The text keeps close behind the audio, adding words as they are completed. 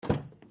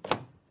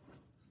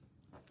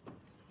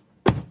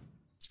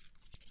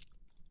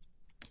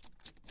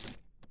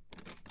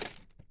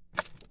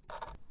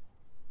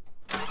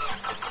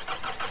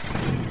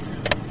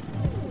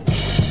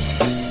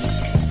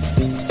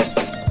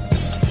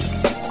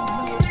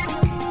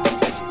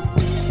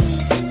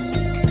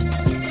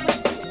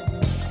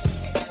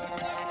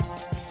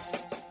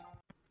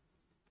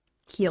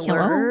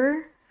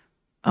Healer.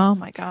 Oh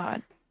my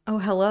God. Oh,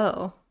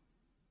 hello.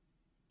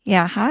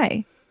 Yeah,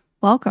 hi.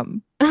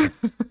 Welcome. I'm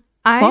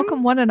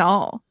Welcome one and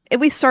all.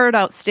 We started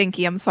out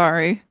stinky, I'm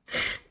sorry.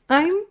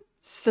 I'm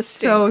The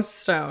so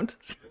stoned.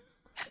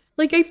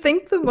 Like, I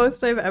think the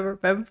most I've ever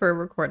been for a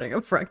recording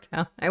of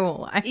Frucktown. I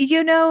won't lie.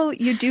 You know,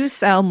 you do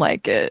sound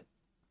like it.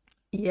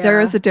 Yeah. There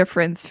is a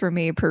difference for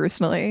me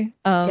personally.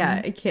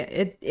 Yeah, it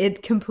can't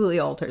it completely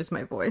alters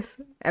my voice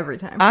every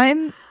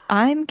time.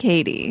 I'm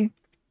Katie.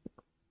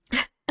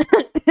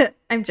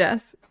 I'm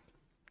Jess.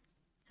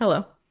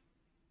 Hello.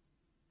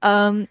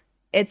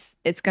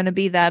 It's gonna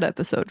be that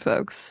episode,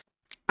 folks.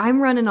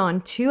 I'm running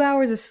on 2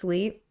 hours of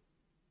sleep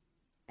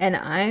and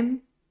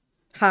I'm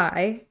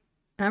high.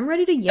 I'm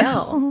ready to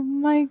yell. Oh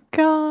my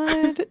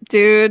God.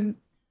 Dude,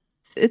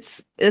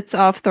 it's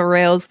off the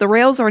rails. The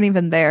rails aren't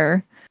even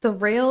there. The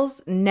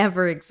rails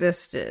never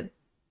existed.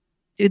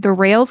 Dude, the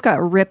rails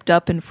got ripped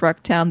up in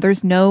Frucktown.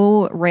 There's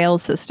no rail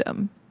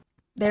system.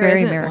 It's There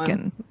very isn't American.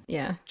 one.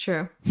 Yeah,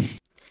 true.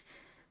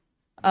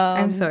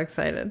 I'm so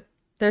excited.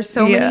 There's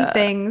so yeah. many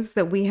things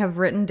that we have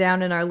written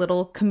down in our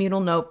little communal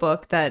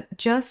notebook that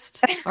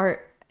just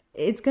are,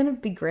 it's going to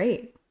be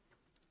great.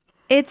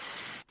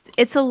 It's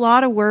a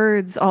lot of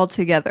words all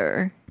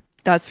together.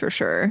 That's for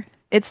sure.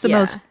 It's the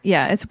most,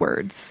 it's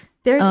words.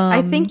 There's,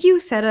 I think you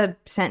said a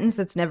sentence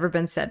that's never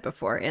been said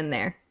before in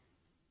there.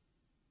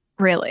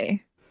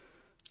 Really?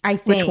 I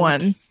think. Which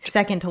one?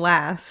 Second to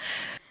last.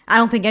 I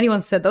don't think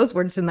anyone said those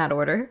words in that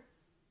order.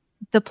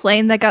 The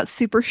plane that got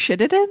super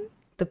shitted in?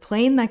 The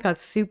plane that got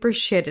super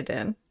shitted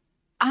in.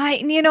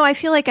 I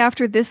feel like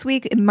after this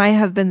week, it might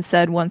have been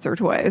said once or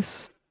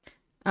twice.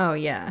 Oh,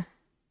 yeah.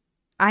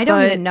 I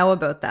don't even know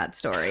about that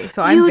story,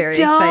 so I'm very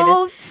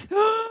excited.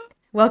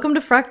 Welcome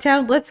to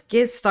Frucktown. Let's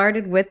get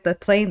started with the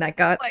plane that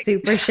got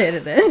super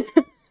shitted in.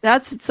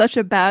 That's such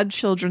a bad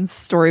children's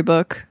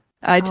storybook.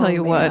 I tell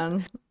you man.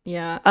 what.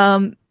 Yeah.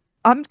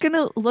 I'm going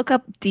to look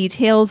up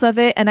details of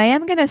it, and I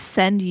am going to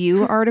send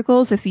you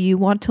articles if you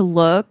want to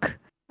look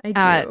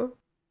I do.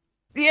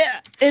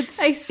 Yeah,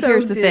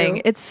 here's the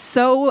thing. It's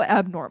so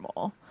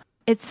abnormal.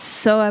 It's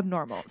so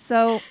abnormal.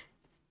 So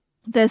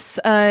this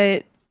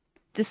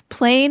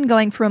plane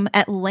going from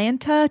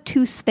Atlanta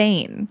to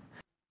Spain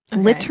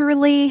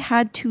literally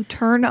had to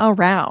turn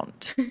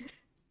around,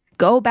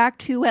 go back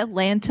to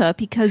Atlanta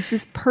because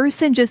this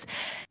person just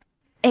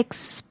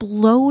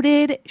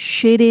exploded,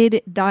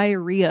 shitted,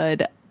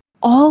 diarrheaed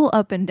all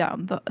up and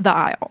down the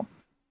aisle.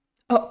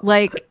 Oh,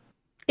 like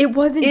it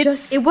was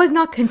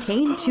not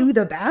contained to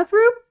the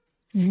bathroom?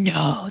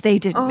 No, they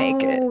didn't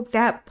make it. Oh,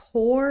 that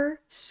poor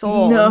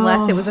soul,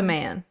 unless it was a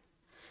man.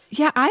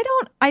 Yeah, I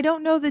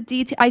don't know the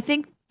detail. I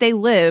think they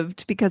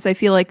lived because I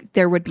feel like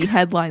there would be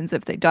headlines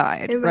if they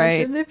died,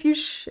 Imagine if you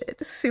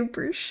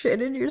super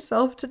shitted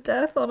yourself to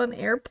death on an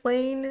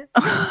airplane.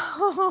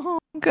 Oh,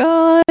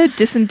 God.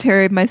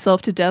 Dysenteried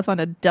myself to death on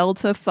a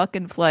Delta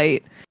fucking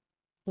flight.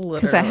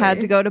 Because I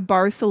had to go to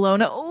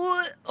Barcelona.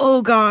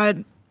 Oh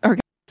God.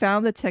 Okay,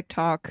 found the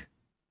TikTok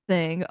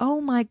thing.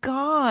 Oh my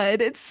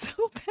God, it's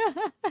so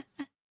bad.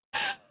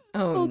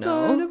 Hold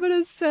on, I'm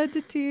gonna send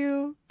it to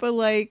you. But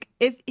like,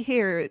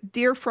 dear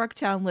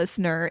Frucktown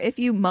listener, if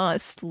you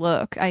must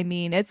look, I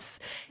mean, it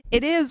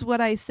is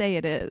what I say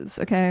it is.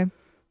 Okay,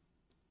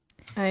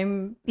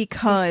 I'm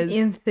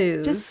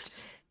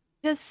enthused.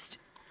 Just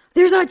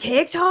there's a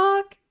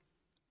TikTok.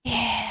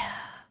 Yeah.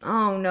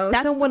 Oh no,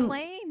 that's the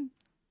plane.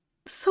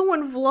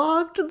 Someone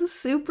vlogged the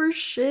super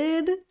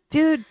shit,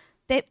 dude.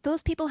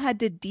 Those people had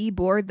to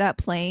deboard that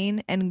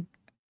plane, and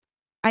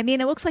I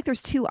mean, it looks like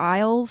there's 2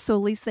 aisles, so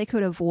at least they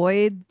could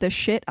avoid the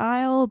shit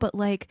aisle, but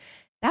like,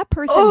 that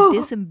person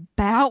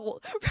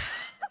disemboweled.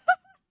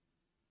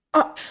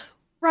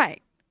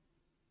 Right.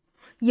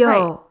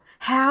 Yo,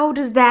 how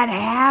does that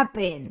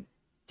happen?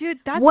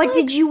 Dude, that's what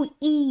did you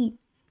eat?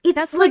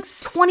 It's like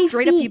 20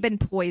 straight feet. Up you've been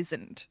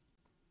poisoned.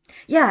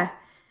 Yeah.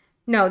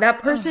 No, that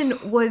person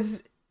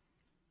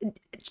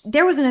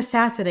there was an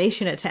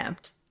assassination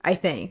attempt, I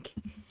think.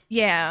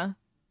 Yeah,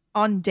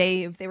 on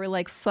Dave. They were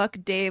like, fuck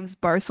Dave's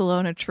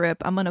Barcelona trip.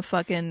 I'm gonna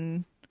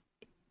fucking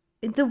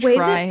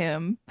try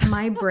him.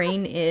 My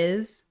brain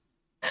is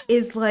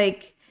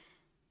like,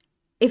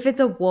 if it's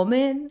a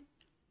woman,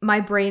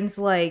 my brain's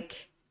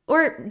like,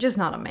 or just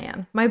not a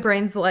man. My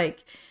brain's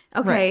like,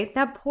 okay,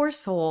 that poor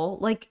soul.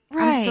 Like,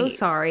 I'm so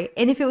sorry.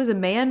 And if it was a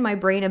man, my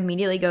brain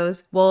immediately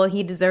goes, well,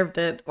 he deserved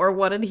it. Or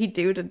what did he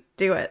do to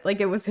do it?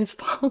 Like, it was his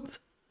fault.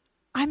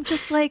 I'm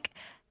just like...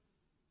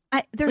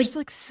 there's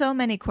like so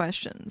many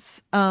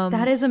questions.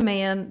 That is a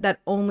man that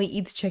only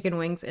eats chicken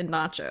wings and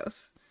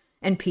nachos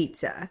and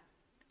pizza.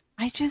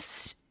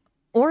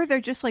 Or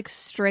they're just like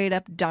straight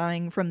up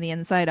dying from the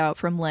inside out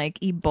from like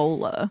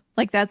Ebola.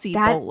 Like that's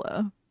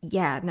Ebola.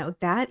 Yeah, no,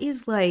 that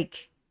is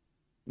like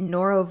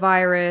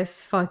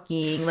norovirus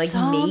fucking like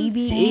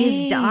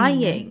maybe is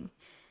dying.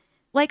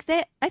 Like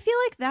that, I feel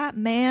like that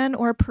man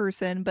or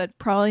person, but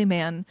probably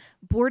man,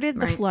 boarded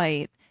the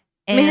flight.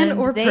 And man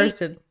or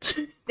person.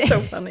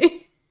 So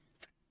funny.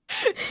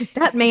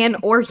 That man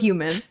or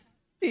human.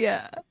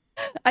 Yeah.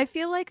 I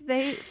feel like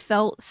they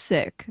felt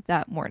sick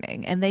that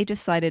morning and they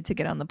decided to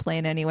get on the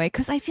plane anyway.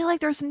 Because I feel like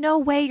there's no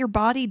way your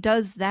body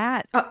does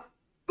that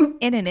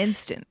in an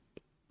instant.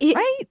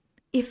 Right?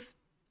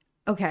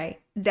 Okay,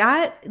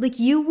 that, like,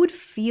 you would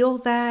feel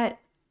that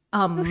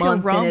a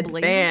month in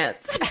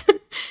advance.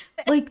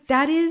 Like,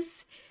 that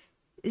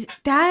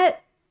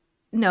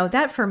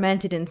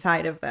fermented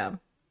inside of them.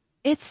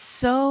 It's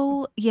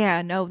so,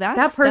 yeah, no,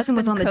 that person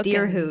was on cooking. the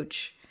deer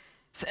hooch.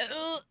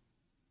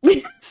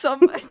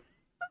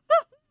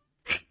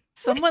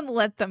 Someone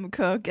let them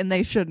cook and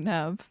they shouldn't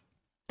have.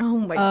 Oh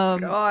my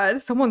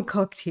God, someone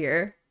cooked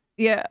here.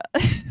 Yeah.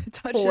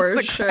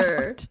 For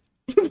sure.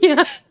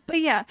 Yeah. But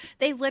yeah,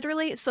 they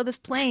literally, so this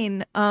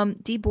plane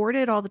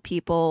deboarded all the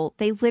people.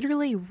 They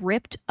literally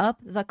ripped up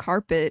the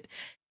carpet.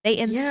 They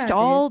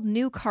installed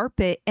new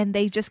carpet and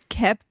they just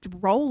kept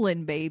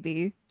rolling,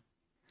 baby.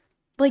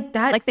 Like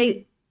that. Like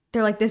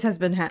they're like, this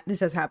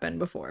has happened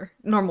before.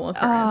 Normal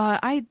occurrence.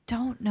 I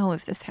don't know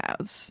if this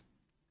has.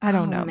 I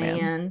don't know,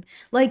 man.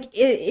 Like,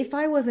 if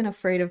I wasn't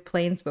afraid of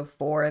planes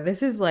before,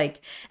 this is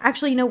like,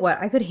 actually, you know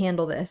what? I could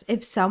handle this.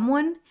 If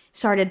someone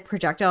started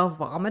projectile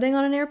vomiting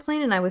on an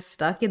airplane and I was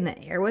stuck in the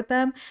air with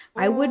them,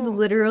 I would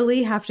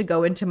literally have to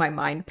go into my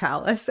mind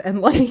palace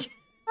and like,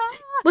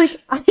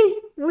 I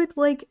would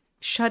like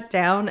shut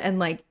down and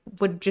like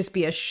would just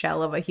be a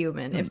shell of a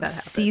human if that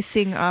happened.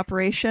 Ceasing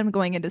operation,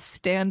 going into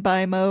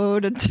standby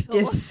mode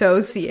until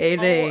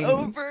dissociating. All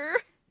over.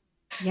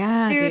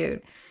 Yeah,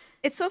 dude.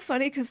 It's so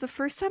funny because the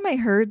first time I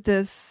heard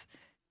this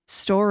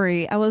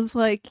story, I was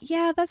like,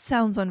 yeah, that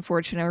sounds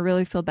unfortunate. I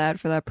really feel bad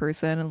for that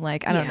person. And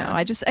like, I don't know.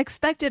 I just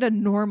expected a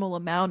normal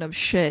amount of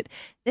shit.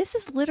 This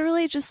is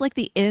literally just like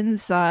the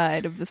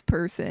inside of this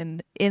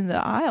person in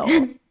the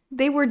aisle.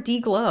 They were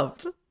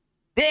degloved.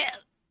 They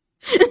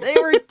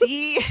were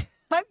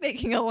I'm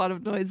making a lot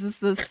of noises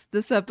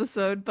this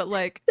episode, but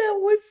like, that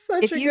was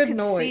such a good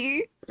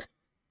noise.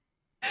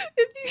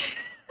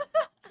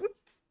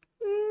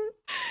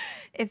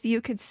 If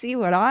you could see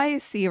what I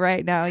see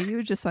right now, you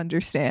would just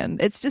understand.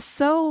 It's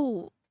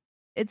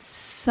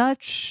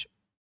such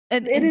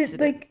an incident. Is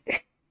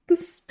like the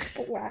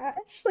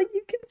splash. Like,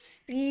 you can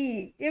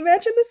see.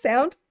 Imagine the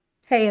sound.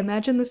 Hey,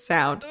 imagine the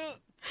sound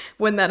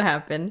when that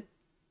happened.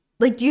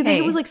 Like, do you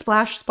think it was like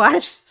splash,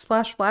 splash,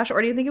 splash, splash?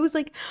 Or do you think it was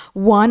like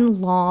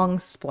one long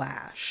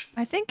splash?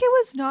 I think it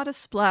was not a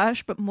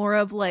splash, but more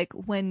of like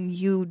when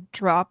you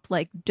drop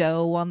like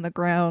dough on the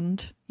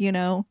ground, you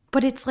know?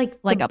 But it's like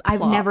I've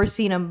never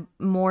seen a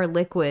more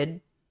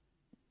liquid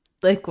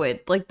like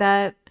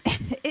that.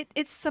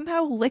 It's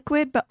somehow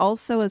liquid, but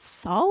also a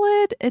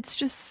solid. It's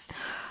just...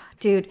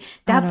 Dude,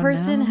 that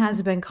person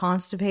has been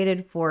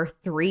constipated for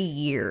 3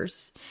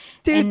 years.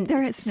 Dude,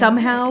 and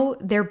somehow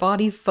their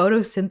body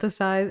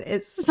photosynthesized.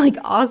 It's just like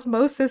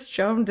osmosis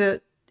churned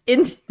it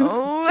into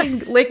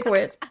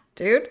liquid,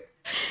 dude.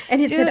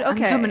 And it said, I'm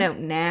coming out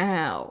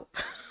now.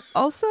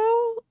 Also,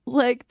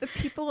 like, the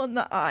people in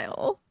the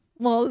aisle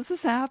while this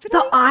is happening.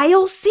 The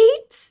aisle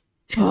seats?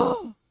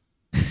 You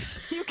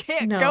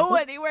can't go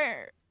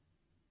anywhere.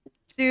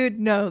 Dude,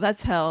 no,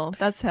 that's hell.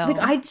 That's hell. Like,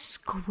 I'd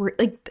scream.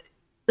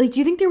 Like, do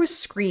you think there was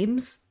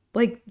screams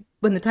like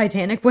when the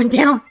Titanic went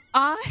down?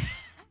 That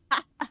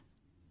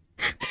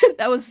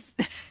was.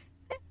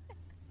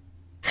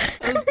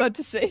 I was about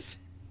to say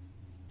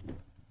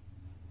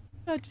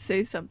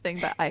something,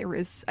 but I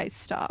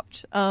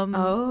stopped.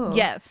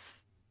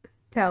 Yes.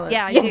 Tell it.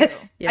 Yeah, I do.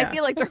 Yeah. I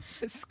feel like there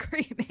was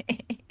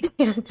screaming.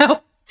 Yeah,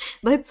 no,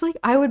 that's like,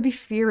 I would be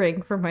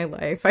fearing for my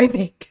life, I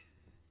think.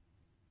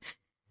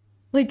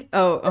 Like,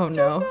 oh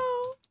no.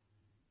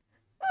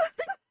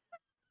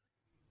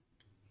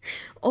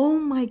 Oh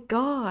my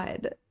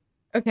God.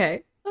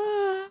 Okay.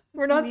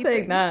 We're not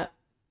saying that,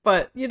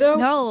 but you know.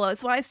 No,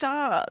 that's why I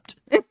stopped.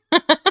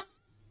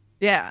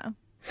 Yeah.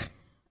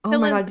 Oh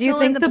my God. Do you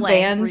think the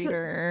band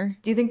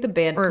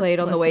played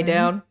on the way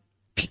down?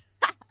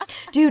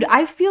 Dude,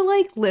 I feel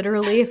like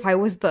literally if I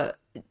was the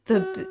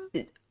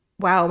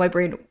wow, my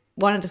brain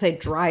wanted to say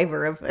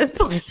driver of this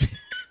place.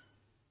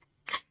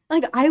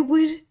 Like, I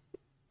would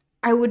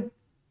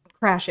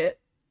crash it.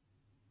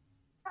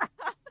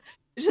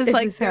 It's just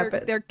like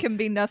there can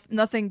be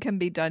nothing can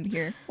be done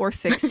here or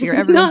fixed here.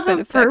 Everyone's been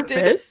affected.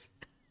 Purpose.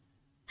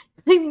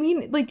 I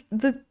mean, like,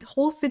 the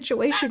whole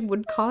situation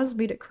would cause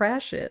me to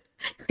crash it.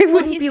 It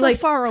wouldn't be so like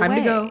far time away.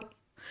 To go.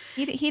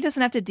 He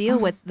doesn't have to deal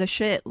with the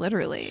shit.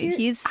 Literally,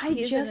 he's in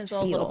his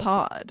own little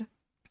pod.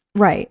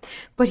 Right,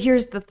 but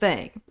here's the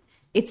thing: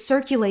 it's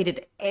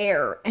circulated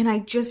air, and I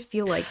just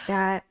feel like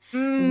that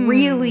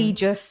really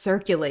just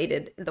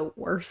circulated the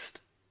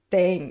worst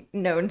thing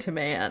known to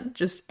man,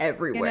 just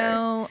everywhere. You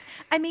know,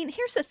 I mean,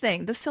 here's the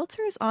thing: the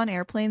filters on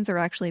airplanes are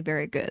actually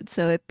very good.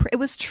 So it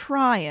was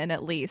trying,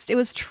 at least it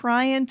was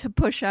trying to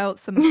push out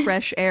some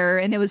fresh air,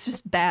 and it was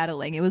just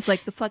battling. It was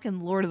like the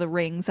fucking Lord of the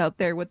Rings out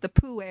there with the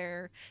poo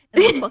air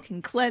and the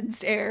fucking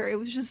cleansed air. It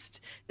was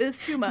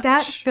too much.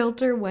 That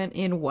filter went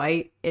in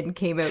white and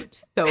came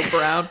out so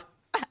brown.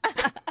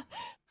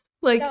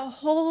 Like, the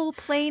whole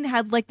plane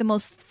had like the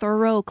most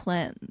thorough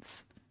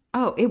cleanse.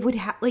 Oh, it would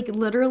have, like,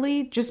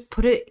 literally just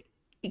put it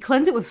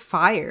cleanse it with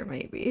fire,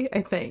 maybe,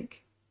 I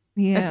think.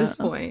 Yeah. At this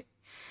point.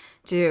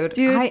 Dude.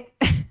 I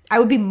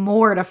would be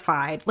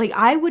mortified. Like,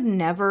 I would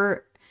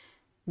never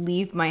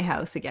leave my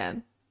house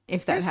again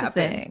if that happened.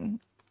 The thing.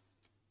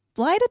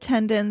 Flight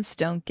attendants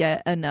don't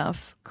get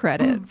enough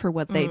credit for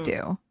what they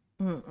do.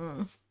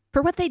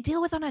 For what they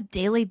deal with on a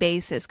daily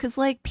basis. Because,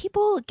 like,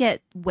 people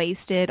get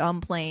wasted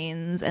on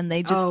planes and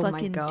they just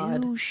fucking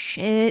do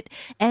shit.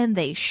 And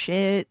they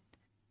shit.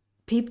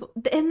 People,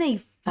 and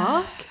they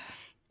fuck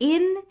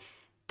in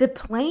the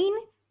plane?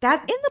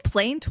 In the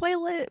plane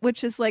toilet,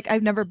 which is, like,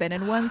 I've never been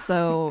in one,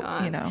 so,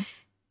 you know.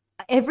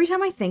 Every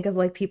time I think of,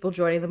 like, people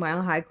joining the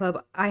Mile High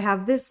Club, I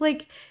have this,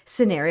 like,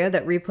 scenario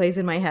that replays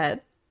in my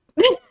head.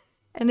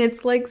 And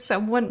it's like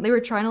they were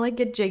trying to like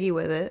get jiggy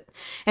with it.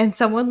 And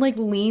someone like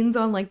leans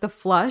on like the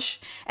flush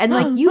and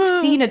like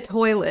you've seen a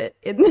toilet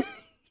and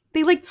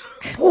they like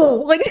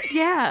pull like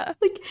yeah.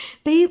 Like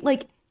they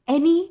like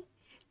any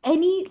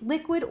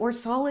liquid or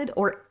solid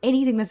or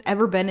anything that's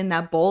ever been in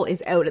that bowl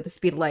is out at the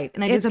speed of light.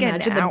 And I just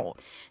imagine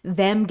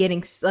them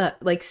getting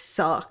like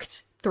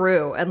sucked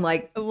through and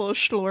like a little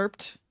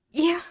slurped.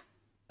 Yeah.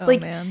 Oh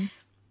like, man.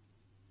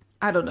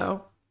 I don't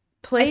know.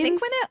 Planes I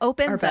think when it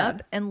opens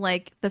up and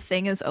like the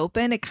thing is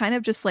open, it kind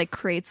of just like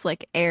creates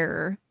like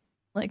air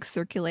like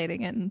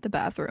circulating in the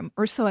bathroom,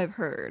 or so I've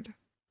heard.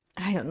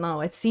 I don't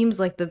know. It seems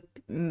like the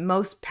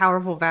most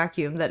powerful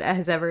vacuum that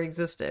has ever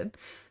existed.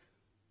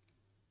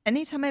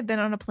 Anytime I've been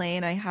on a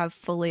plane, I have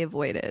fully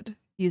avoided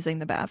using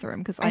the bathroom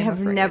because I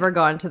have never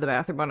gone to the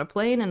bathroom on a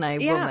plane, and I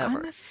will never.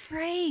 I'm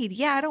afraid.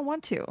 Yeah, I don't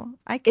want to.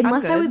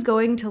 Unless I was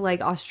going to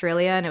like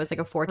Australia and it was like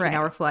a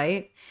 14-hour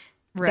flight.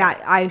 Right.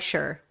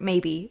 That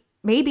maybe.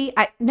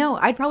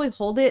 I'd probably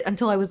hold it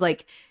until I was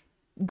like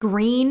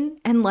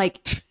green and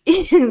like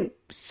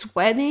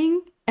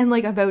sweating and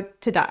like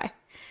about to die.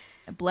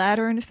 A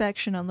bladder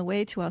infection on the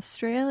way to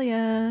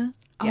Australia.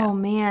 Yeah. Oh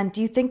man,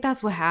 do you think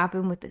that's what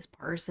happened with this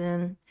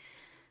person?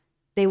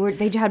 They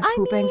had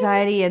poop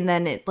anxiety and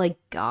then it like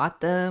got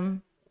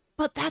them.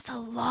 But that's a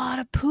lot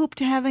of poop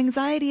to have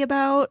anxiety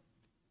about.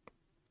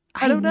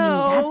 I don't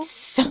know.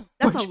 That's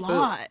a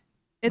lot.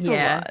 It's a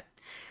lot.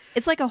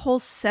 It's like a whole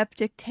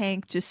septic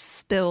tank just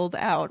spilled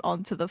out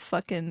onto the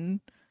fucking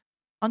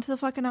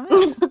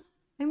aisle.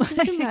 I'm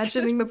just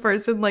imagining the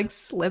person like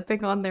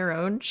slipping on their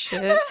own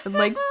shit and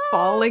like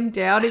falling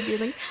down and being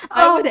like,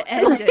 I would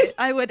end it.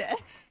 I would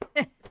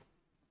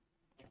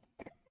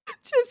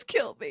just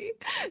kill me.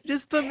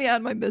 Just put me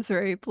on my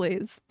misery,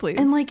 please.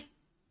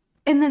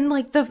 And then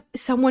like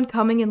someone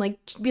coming and like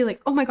be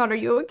like, oh my god, are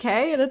you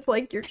okay? And it's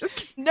like you're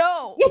just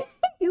no.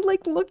 You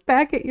like look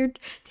back at your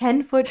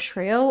 10-foot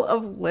trail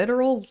of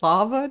literal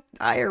lava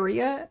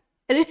diarrhea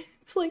and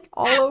it's like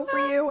all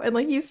over you and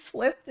like you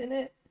slipped in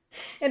it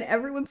and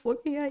everyone's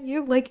looking at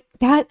you. Like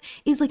that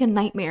is like a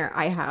nightmare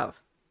I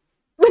have.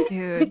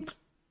 Dude.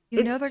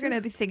 You know they're going to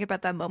be thinking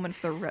about that moment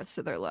for the rest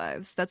of their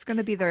lives. That's going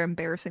to be their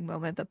embarrassing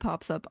moment that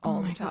pops up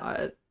all the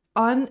time.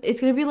 God. It's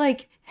going to be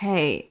like,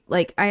 hey,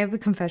 like I have a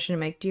confession to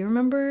make. Do you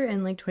remember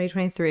in like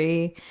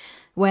 2023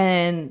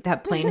 when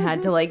that plane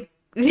had to like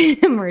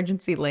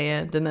emergency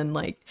land and then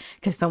like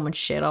because someone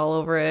shit all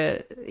over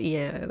it?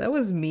 Yeah, that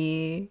was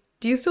me.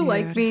 Do you still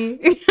like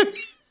me?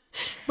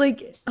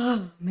 Like,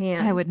 oh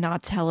man, I would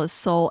not tell a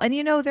soul. And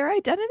you know their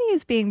identity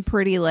is being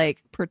pretty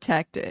like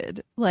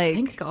protected. Like,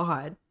 thank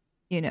God.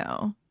 You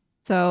know,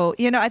 so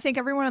you know I think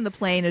everyone on the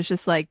plane is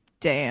just like,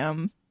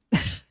 damn.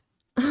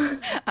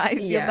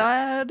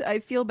 I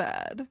feel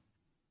bad.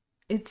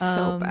 It's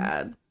so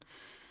bad.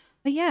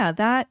 But yeah,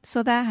 that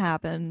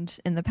happened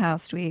in the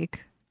past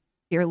week,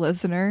 dear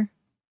listener.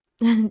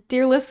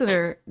 Dear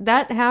listener,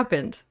 that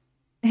happened.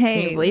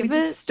 Hey, Can you believe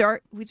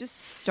it? We just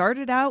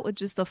started out with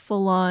just a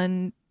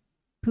full-on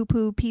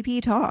poo-poo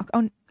pee-pee talk.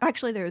 Oh,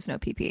 actually, there is no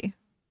pee-pee.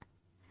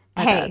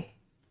 Hey,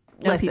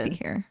 no listen. pee-pee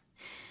here.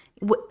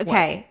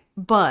 Okay,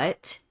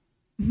 but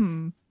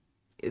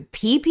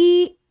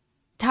pee-pee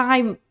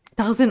time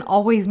doesn't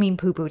always mean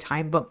poo-poo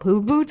time, but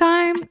poo-poo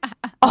time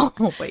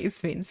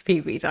always means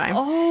pee-pee time.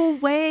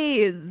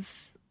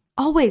 Always.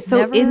 So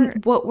never...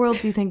 in what world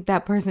do you think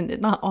that person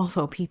did not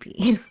also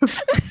pee-pee?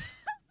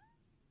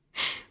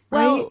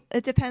 Well,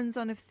 it depends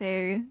on if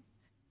they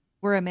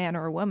were a man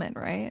or a woman,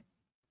 right?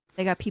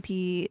 They got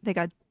pee-pee,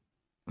 I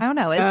don't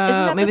know. Isn't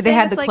that maybe they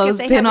had the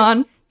clothespin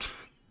on?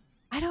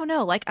 I don't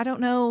know. Like, I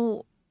don't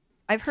know.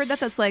 I've heard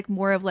that's like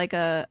more of like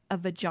a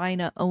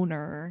vagina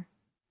owner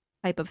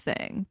type of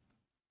thing.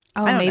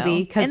 Oh,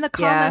 maybe. In the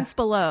comments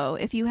below,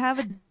 if you have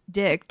a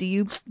dick, do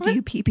you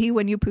pee pee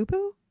when you poo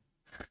poo?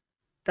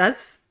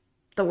 That's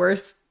the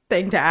worst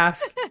thing to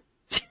ask.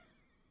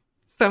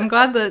 So I'm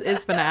glad that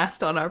it's been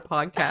asked on our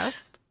podcast.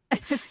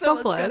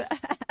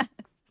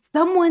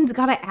 Someone's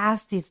got to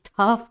ask these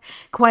tough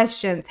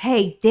questions.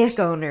 Hey, dick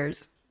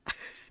owners,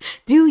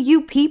 do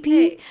you pee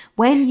pee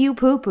when you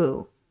poo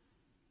poo?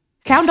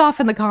 Sound off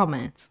in the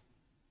comments,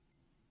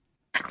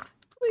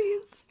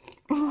 please.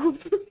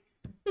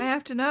 I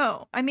have to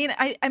know. I mean,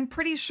 I'm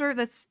pretty sure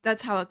that's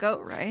how it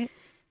go, right?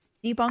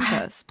 Debunk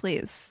us,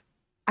 please.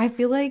 I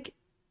feel like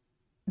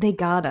they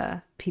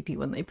gotta pee pee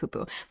when they poo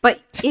poo. But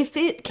if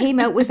it came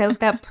out without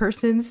that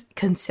person's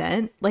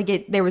consent,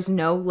 like there was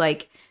no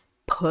like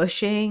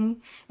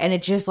pushing and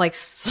it just like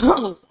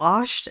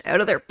sloshed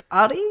out of their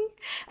body,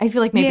 I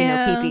feel like maybe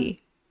no pee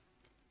pee.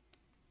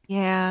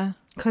 Yeah.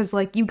 Because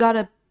like you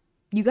gotta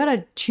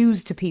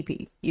choose to pee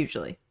pee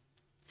usually.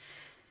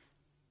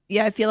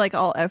 Yeah, I feel like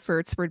all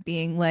efforts were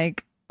being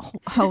like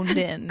honed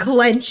in.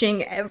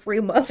 Clenching every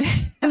muscle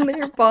in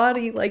their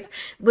body, like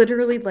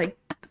literally like,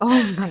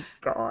 oh my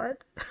god.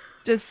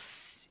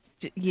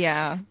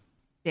 Yeah.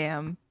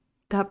 Damn.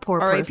 That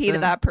poor person. R.I.P. to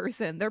that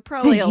person. They're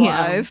probably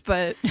alive,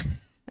 but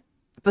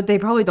they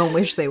probably don't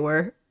wish they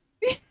were.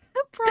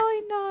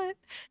 Probably not.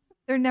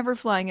 They're never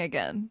flying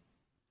again.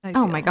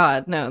 Oh my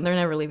god, no, they're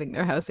never leaving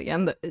their house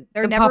again.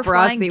 They're never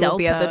flying paparazzi Delta. will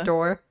be at the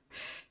door.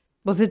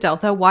 Was it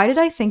Delta? Why did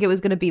I think it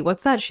was going to be,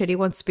 what's that shitty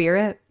one,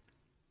 Spirit?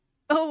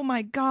 Oh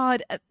my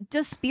god.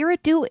 Does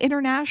Spirit do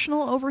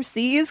international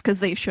overseas? Because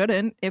they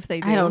shouldn't if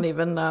they do. I don't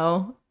even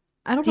know.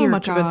 I don't know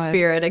much about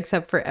Spirit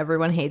except for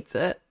everyone hates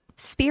it.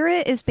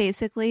 Spirit is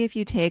basically if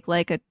you take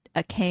like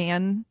a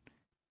can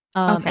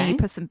and you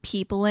put some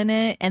people in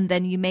it and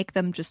then you make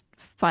them just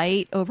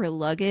fight over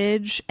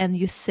luggage and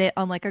you sit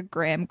on like a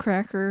graham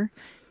cracker.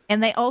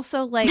 And they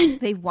also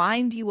like they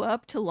wind you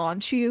up to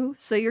launch you,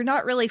 so you're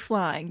not really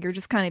flying. You're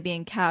just kind of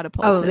being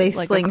catapulted. Oh, they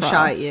like,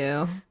 slingshot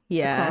you,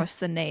 across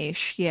the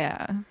niche.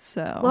 Yeah,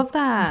 so love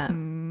that.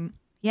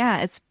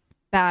 Yeah, it's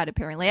bad.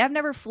 Apparently, I've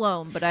never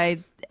flown, but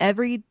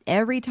every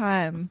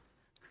time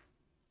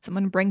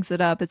someone brings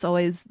it up, it's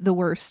always the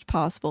worst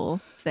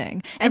possible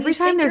thing. And every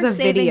time there's a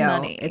video,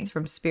 money. It's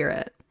from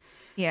Spirit.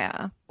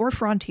 Yeah, or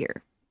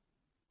Frontier.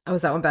 Oh,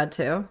 is that one bad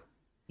too?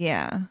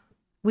 Yeah.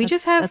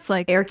 Just have that's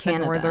like Air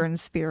Canada. The Northern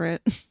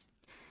Spirit.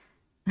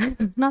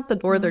 Not the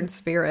Northern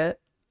Spirit.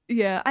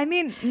 Yeah, I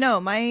mean,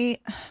 no, my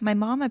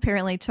mom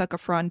apparently took a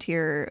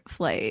Frontier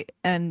flight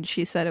and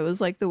she said it was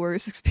like the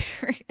worst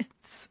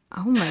experience.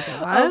 Oh my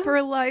god. Of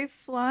her life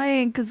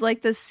flying because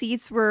like the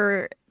seats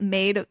were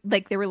made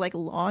like they were like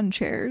lawn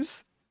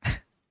chairs.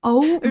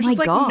 Oh There's my just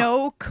like god.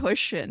 no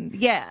cushion.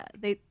 Yeah,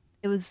 it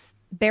was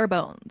bare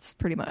bones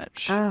pretty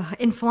much.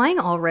 And flying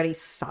already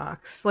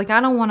sucks. Like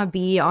I don't want to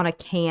be on a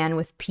can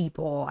with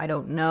people I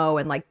don't know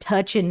and like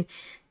touching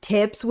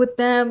tips with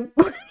them.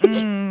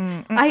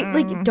 I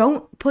like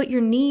don't put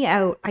your knee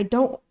out.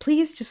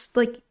 Please just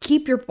like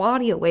keep your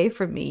body away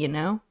from me, you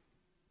know?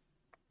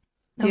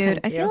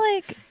 Dude, I feel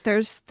like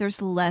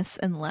there's less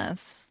and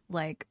less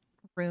like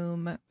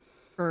room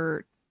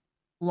for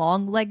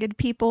long-legged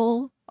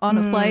people on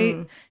a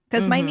flight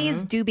because my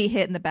knees do be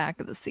hitting the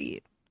back of the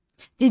seat.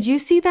 Did you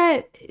see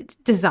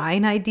that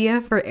design idea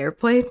for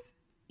airplanes?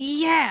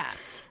 Yeah.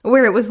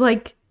 Where it was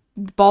like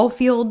ball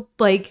field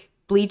like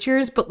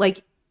bleachers, but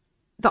like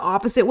the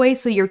opposite way,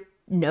 so your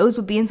nose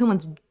would be in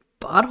someone's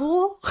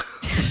butthole.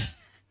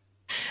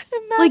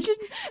 Imagine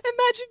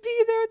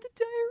being there at the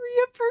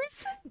diarrhea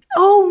person.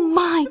 Oh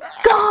my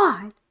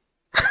god.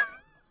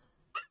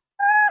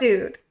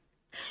 Dude.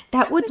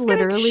 That would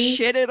literally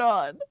shit it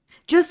on.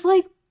 Just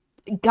like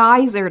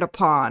geysered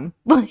upon.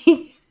 Like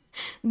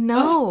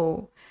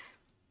no.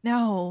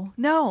 No.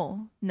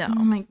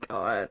 Oh my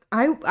god.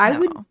 I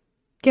would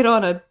get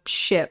on a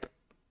ship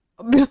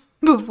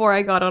before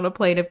I got on a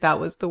plane if that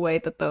was the way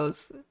that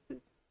those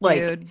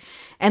like Dude.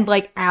 And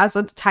like as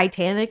a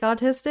Titanic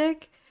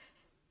autistic,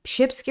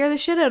 ships scare the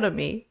shit out of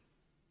me.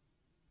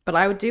 But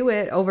I would do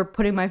it over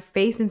putting my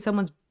face in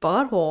someone's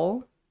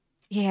butthole.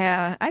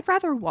 Yeah, I'd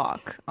rather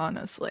walk,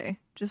 honestly.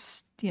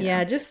 Just, you know.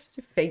 Yeah, just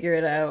figure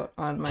it out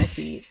on my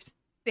feet.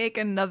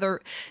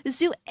 Just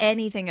do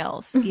anything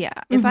else. Yeah.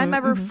 If I'm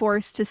ever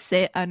forced to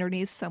sit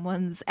underneath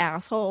someone's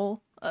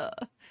asshole,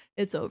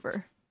 it's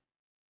over.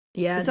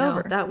 Yeah, it's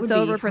over. That would it's be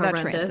over for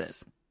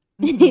horrendous.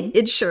 that transit.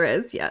 It sure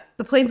is. Yeah,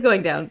 the plane's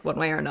going down one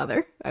way or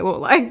another. I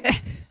won't lie.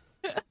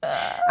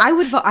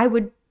 I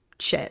would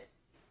shit.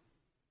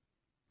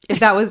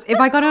 If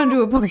I got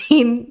onto a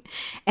plane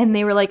and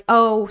they were like,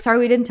 "Oh, sorry,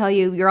 we didn't tell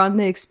you. You're on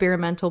the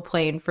experimental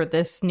plane for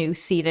this new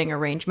seating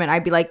arrangement,"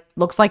 I'd be like,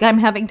 "Looks like I'm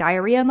having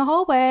diarrhea in the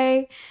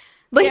hallway.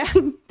 Like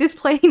this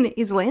plane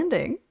is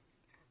landing.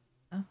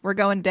 We're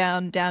going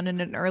down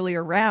in an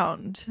earlier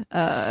round."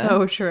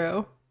 So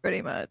true.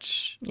 Pretty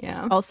much.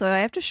 Yeah. Also, I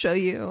have to show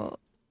you.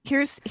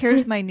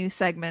 Here's my new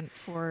segment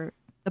for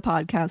the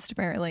podcast.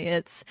 Apparently,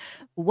 it's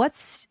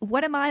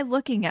what am I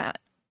looking at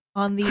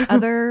on the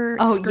other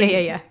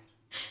screen? Yeah.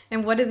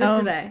 And what is it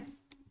today?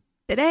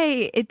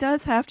 Today, it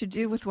does have to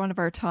do with one of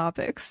our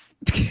topics.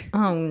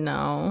 Oh,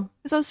 no.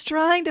 So I was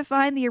trying to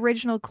find the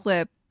original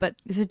clip, but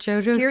is it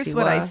JoJo? Here's Siwa?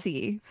 What I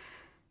see.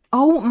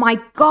 Oh, my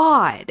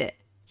God.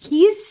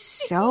 He's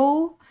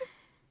so...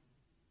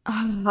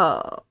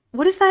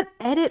 what is that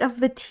edit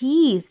of the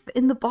teeth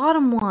in the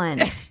bottom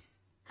one?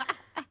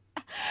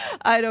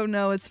 I don't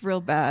know. It's real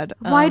bad.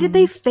 Why did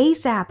they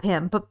face app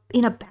him, but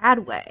in a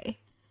bad way?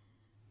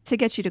 To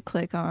get you to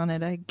click on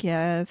it, I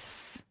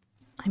guess.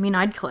 I mean,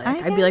 I'd click.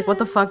 I'd be like, what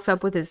the fuck's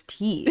up with his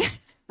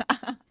teeth?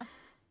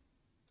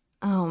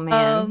 Oh,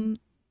 man.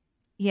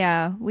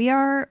 Yeah, we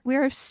are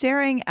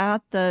staring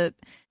at the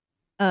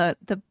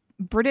the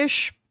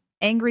British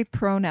angry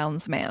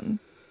pronouns man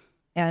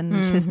and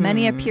his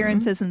many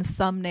appearances and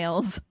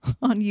thumbnails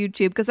on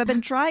YouTube, because I've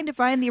been trying to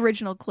find the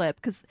original clip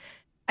because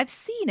I've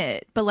seen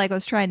it, but like I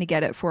was trying to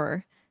get it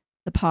for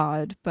the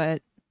pod,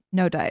 but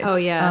no dice. Oh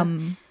yeah.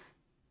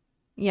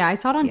 Yeah, I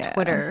saw it on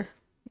Twitter,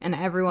 and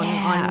everyone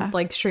on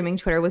like streaming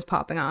Twitter was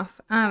popping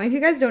off. If you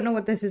guys don't know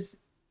what this is,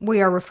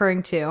 we are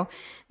referring to,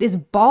 this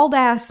bald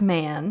ass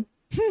man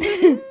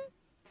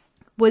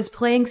was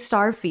playing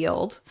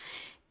Starfield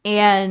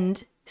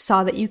and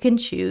saw that you can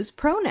choose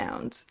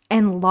pronouns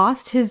and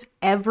lost his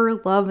ever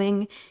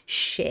loving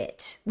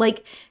shit,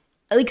 like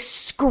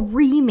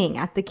screaming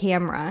at the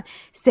camera,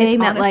 saying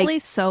it's that honestly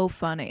like so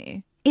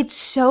funny. It's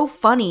so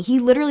funny. He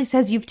literally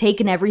says, "You've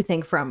taken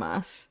everything from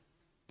us."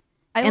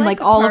 And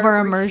like all of our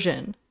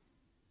immersion.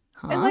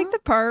 I like the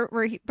part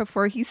where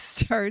before he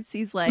starts,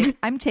 he's like,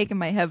 "I'm taking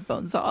my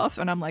headphones off,"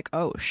 and I'm like,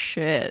 "Oh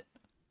shit!"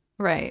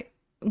 Right?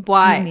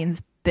 Why? He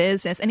means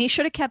business, and he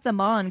should have kept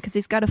them on because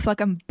he's got a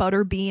fucking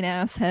butterbean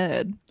ass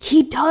head.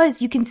 He does.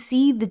 You can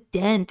see the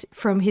dent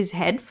from his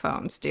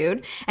headphones,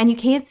 dude, and you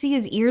can't see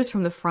his ears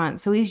from the front.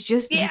 So he's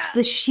just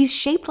he's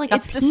shaped like a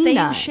peanut. It's the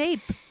same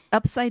shape,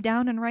 upside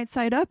down and right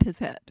side up. His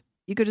head.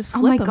 You could just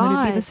flip him, and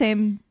it'd be the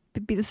same.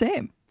 It'd be the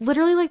same.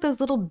 Literally like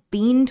those little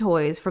bean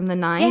toys from the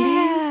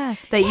 90s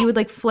that you would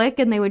like flick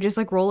and they would just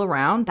like roll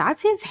around.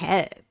 That's his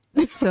head.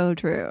 So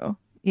true.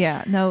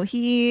 Yeah. No,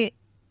 he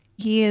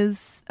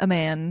is a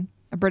man,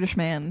 a British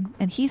man,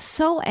 and he's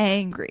so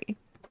angry.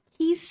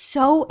 He's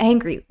so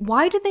angry.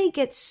 Why do they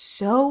get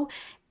so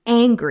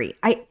angry?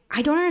 I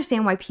don't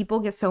understand why people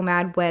get so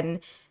mad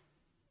when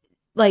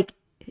like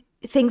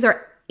things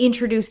are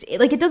introduced.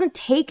 Like it doesn't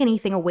take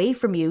anything away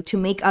from you to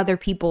make other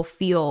people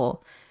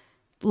feel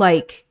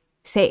like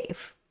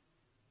safe.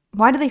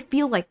 Why do they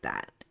feel like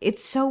that?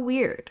 It's so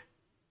weird.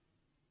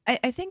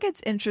 I think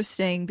it's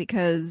interesting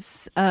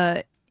because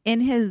in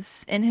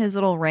his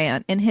little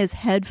rant, in his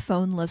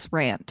headphoneless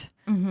rant,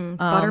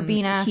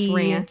 butterbean ass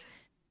rant.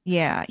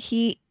 Yeah,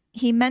 he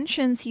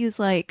mentions, he was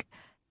like,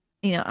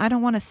 I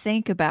don't want to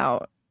think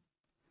about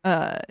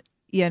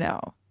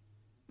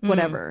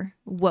whatever,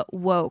 what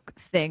woke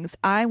things.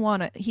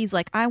 He's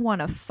like, I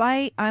want to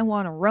fight, I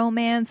want to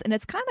romance. And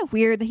it's kind of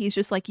weird that he's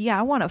just like, yeah,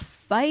 I want to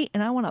fight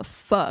and I want to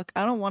fuck.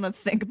 I don't want to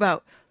think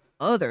about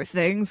other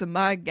things in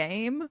my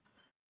game.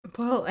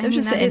 Well, I mean,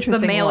 just that is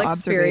the male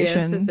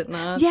experience, is it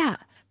not? Yeah.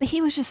 But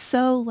he was just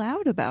so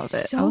loud about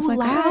it. So I was like,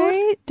 loud.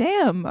 Right,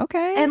 damn,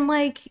 okay. And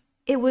like,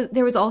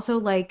 there was also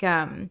like,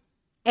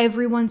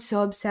 everyone's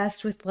so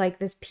obsessed with like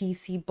this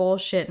PC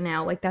bullshit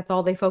now. Like that's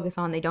all they focus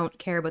on. They don't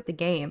care about the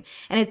game.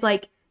 And it's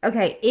like,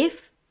 okay,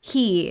 if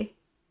he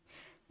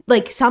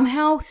like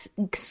somehow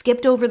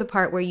skipped over the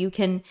part where you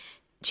can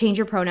change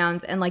your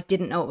pronouns and like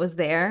didn't know it was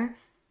there,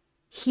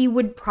 he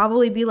would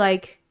probably be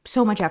like,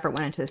 so much effort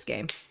went into this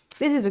game.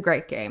 This is a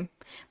great game.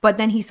 But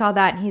then he saw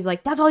that and he's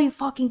like, that's all you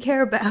fucking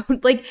care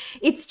about. Like,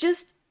 it's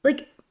just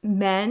like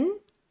men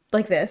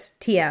like this,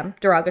 TM,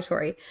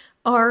 derogatory,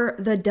 are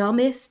the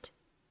dumbest,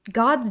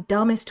 God's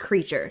dumbest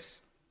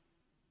creatures.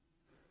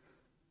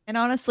 And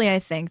honestly, I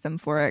thank them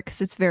for it because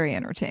it's very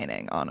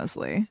entertaining,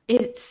 honestly.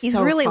 He's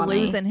so really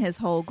funny. Losing his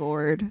whole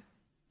gourd.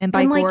 And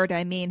by gourd,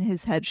 I mean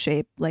his head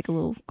shape like a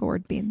little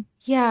gourd bean.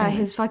 Yeah,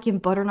 his fucking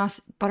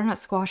butternut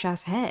squash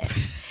ass head.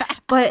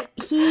 But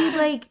he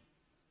like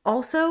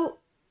also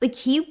like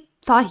he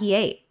thought he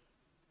ate.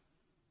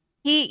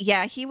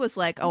 He was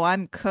like, "Oh,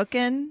 I'm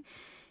cooking.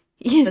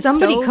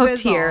 Somebody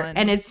cooked here,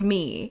 and it's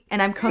me,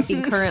 and I'm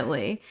cooking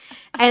currently."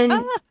 And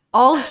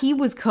all he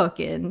was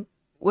cooking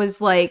was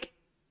like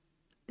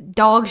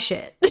dog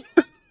shit.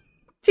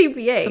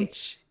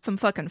 TBH. Some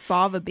fucking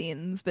fava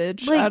beans,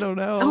 bitch. Like, I don't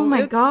know. Oh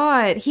my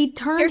god. He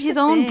turned his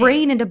own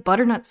brain into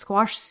butternut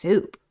squash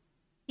soup.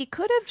 He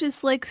could have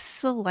just like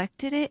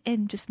selected it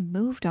and just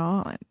moved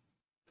on.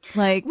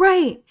 Like,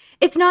 right.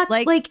 It's not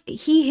like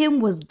him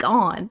was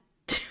gone.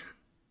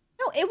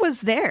 No, it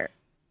was there.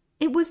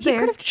 It was there. He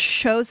could have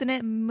chosen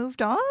it and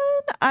moved on.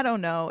 I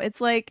don't know. It's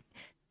like,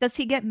 does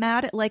he get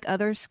mad at like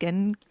other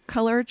skin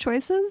color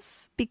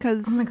choices?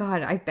 Because oh my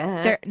god, I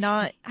bet they're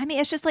not. I mean,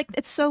 it's just like,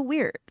 it's so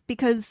weird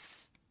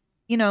because,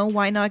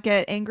 why not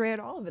get angry at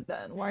all of it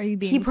then? Why are you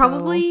being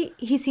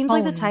he seems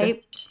like the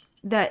type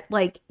that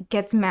like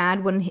gets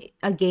mad when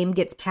a game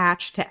gets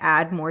patched to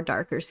add more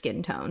darker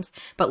skin tones,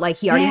 but like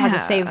he already has a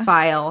save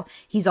file.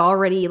 He's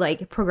already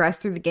like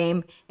progressed through the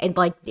game, and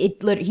like he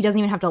doesn't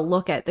even have to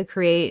look at the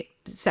create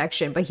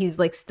section, but he's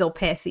like still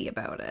pissy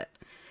about it.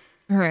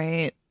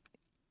 Right.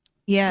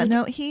 Yeah.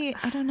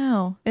 I don't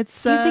know.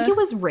 It's. Do you think it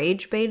was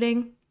rage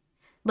baiting?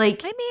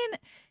 Like, I mean,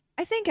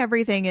 I think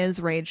everything is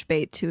rage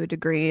bait to a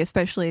degree,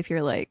 especially if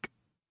you're like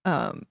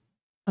a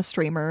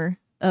streamer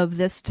of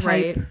this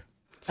type. Right.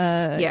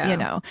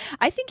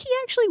 I think he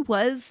actually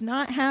was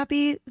not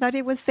happy that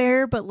it was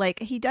there, but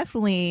like he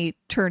definitely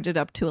turned it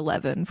up to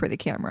 11 for the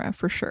camera,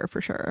 for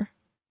sure.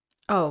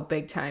 Oh,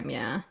 big time,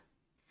 yeah.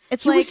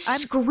 It's he like was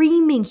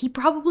screaming. He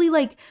probably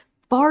like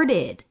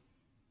farted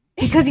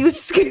because he was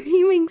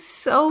screaming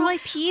so probably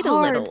peed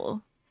hard. a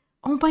little.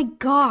 Oh my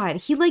god,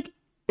 he like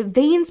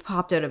veins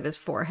popped out of his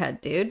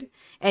forehead, dude.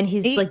 And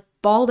his like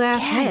bald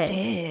ass head. It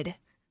did.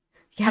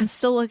 Yeah. I'm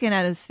still looking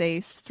at his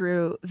face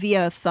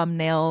via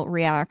thumbnail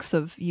reacts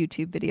of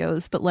YouTube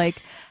videos, but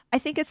like I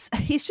think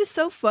he's just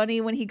so funny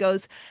when he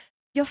goes,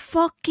 "You're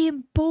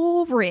fucking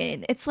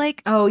boring." It's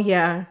like, oh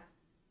yeah.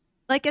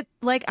 Like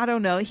I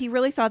don't know. He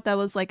really thought that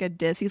was like a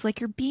diss. He's like,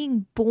 "You're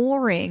being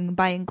boring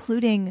by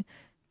including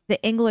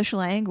the English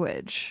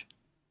language."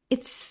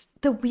 It's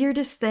the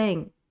weirdest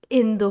thing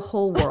in the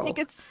whole world. Like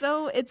it's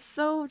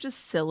so just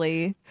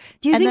silly.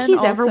 Do you think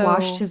he's ever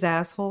washed his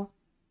asshole?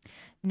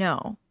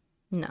 No.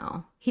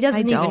 No. He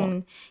doesn't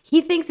even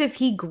he thinks if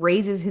he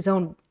grazes his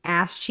own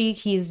ass cheek,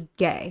 he's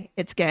gay.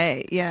 It's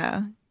gay,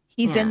 yeah.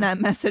 He's in that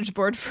message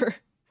board for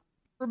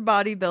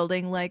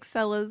bodybuilding, like,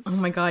 fellas.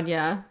 Oh my god,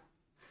 yeah.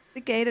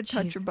 It's gay to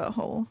touch your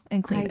butthole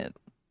and clean it.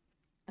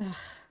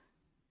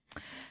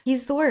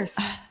 He's the worst.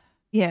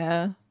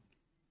 Yeah.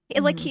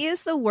 Like, he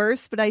is the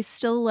worst, but I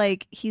still,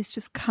 like, he's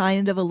just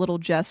kind of a little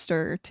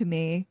jester to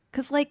me.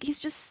 Because, like, he's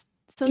just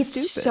so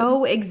stupid. It's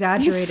so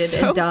exaggerated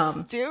and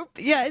dumb.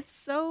 Stupid. Yeah, it's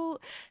so...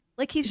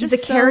 Like, he's a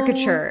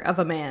caricature of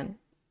a man.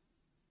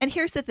 And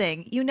here's the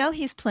thing. You know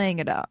he's playing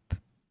it up.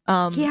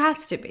 He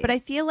has to be. But I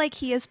feel like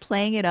he is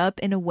playing it up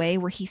in a way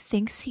where he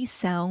thinks he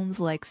sounds,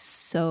 like,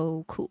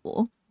 so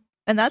cool.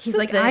 And that's he's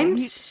like, thing. I'm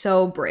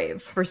so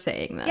brave for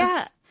saying this.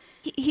 Yeah.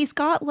 He's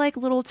got like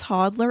little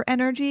toddler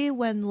energy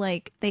when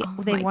like they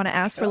want to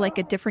ask for like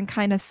a different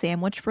kind of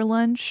sandwich for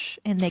lunch,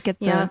 and they get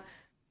the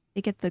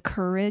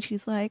courage.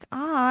 He's like,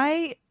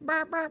 like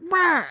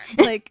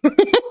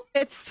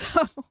it's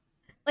so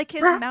like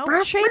his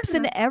mouth shapes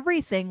and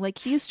everything. Like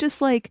he's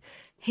just like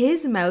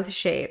his mouth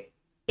shape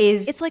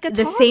is it's like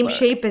the same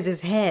shape as his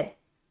head.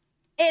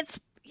 It's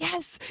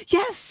yes,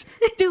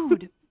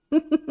 dude.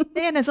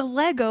 Man is a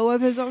Lego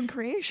of his own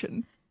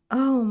creation.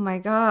 Oh my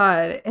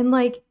god. And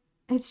like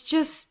it's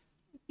just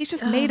he's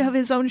just made of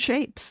his own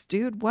shapes,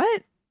 dude.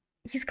 What?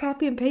 He's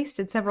copy and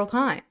pasted several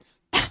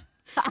times.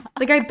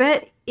 Like I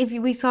bet if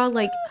we saw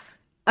like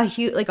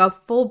a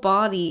full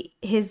body,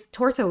 his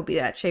torso would be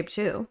that shape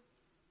too.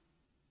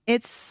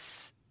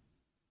 It's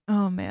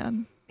oh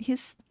man.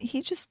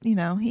 He just, you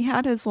know, he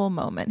had his little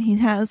moment. He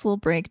had his little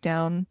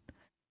breakdown.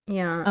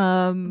 Yeah.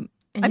 And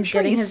I'm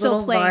sure he's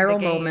still playing viral the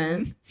game.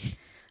 Moment.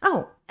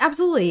 Oh,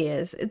 absolutely he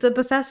is. It's a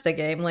Bethesda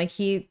game. Like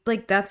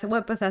that's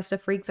what Bethesda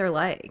freaks are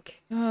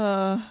like.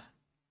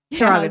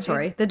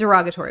 Derogatory. Yeah, the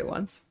derogatory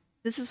ones.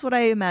 This is what I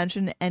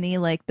imagine any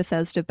like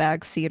Bethesda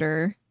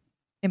backseater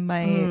in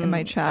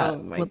my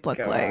chat would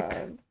look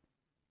like.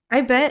 I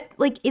bet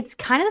like it's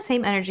kind of the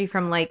same energy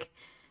from like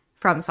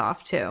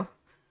FromSoft too.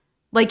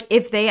 Like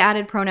if they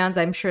added pronouns,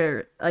 I'm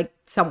sure like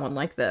someone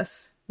like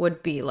this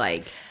would be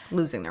like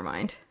losing their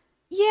mind.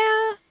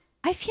 Yeah.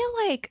 I feel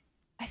like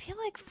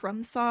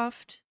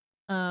FromSoft,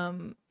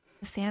 the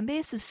fan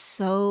base is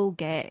so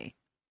gay.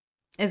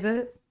 Is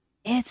it?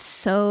 It's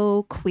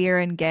so queer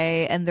and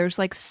gay, and there's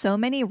like so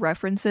many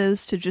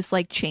references to just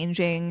like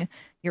changing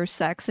your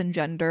sex and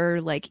gender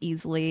like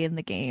easily in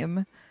the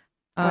game.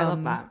 I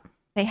love that.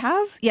 They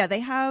have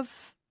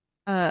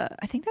I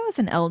think that was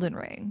an Elden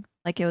Ring.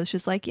 Like it was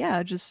just like,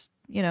 yeah, just,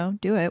 you know,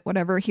 do it.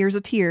 Whatever. Here's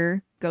a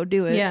tier. Go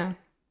do it. Yeah.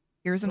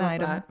 Here's an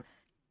item.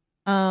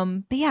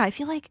 But yeah, I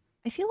feel like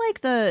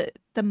the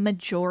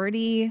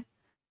majority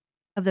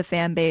of the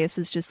fan base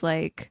is just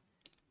like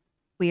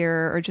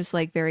queer or just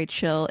like very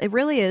chill. It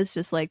really is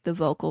just like the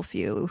vocal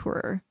few who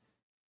are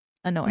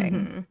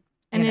annoying.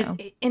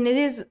 Mm-hmm. And it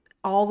is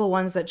all the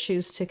ones that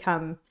choose to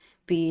come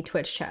be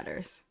Twitch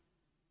chatters.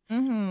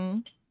 Mm-hmm.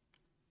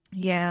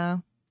 Yeah.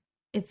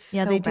 It's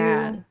so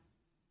bad.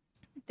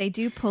 They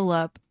do pull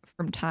up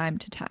from time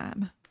to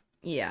time.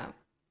 Yeah.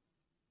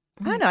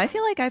 I don't know. I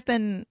feel like I've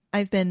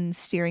been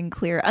steering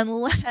clear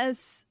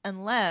unless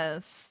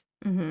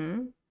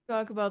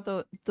talk about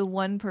the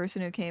one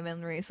person who came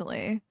in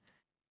recently,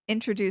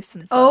 introduced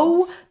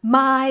themselves. Oh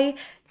my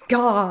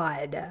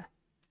god!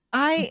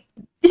 I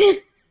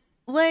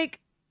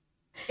like.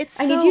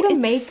 I need you to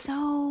make so.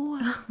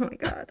 Oh my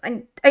god! I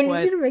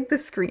need you to make the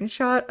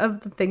screenshot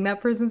of the thing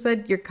that person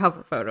said your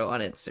cover photo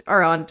on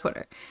or on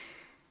Twitter.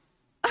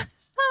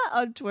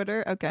 On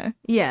Twitter, okay.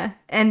 Yeah,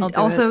 and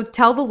also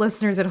tell the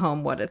listeners at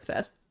home what it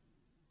said.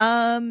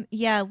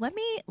 Yeah. Let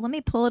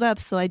me pull it up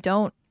so I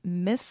don't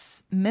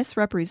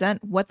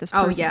misrepresent what this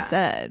person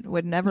said.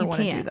 Would never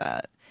want to do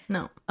that.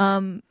 No.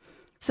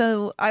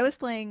 So I was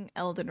playing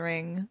Elden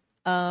Ring.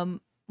 One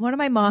of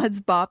my mods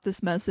bopped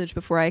this message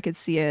before I could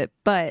see it,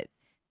 but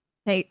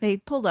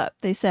they pulled up.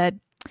 They said,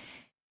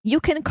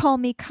 "You can call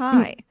me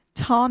Kai,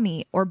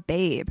 Tommy, or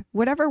Babe.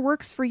 Whatever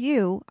works for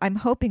you. I'm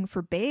hoping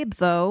for Babe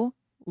though."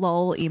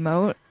 Lol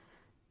emote.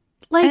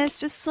 Like, and it's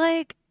just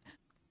like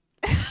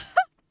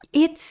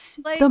it's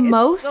like, the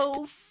most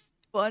so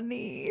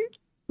funny.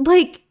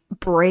 Like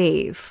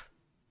brave.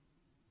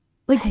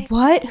 Like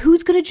what?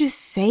 Who's gonna just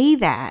say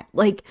that?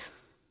 Like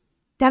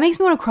that makes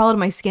me want to crawl out of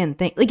my skin.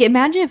 Like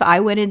imagine if I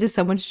went into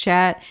someone's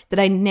chat that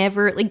I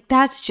never like.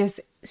 That's just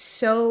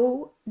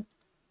so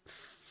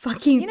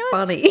fucking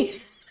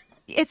funny.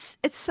 It's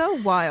so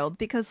wild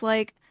because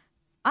like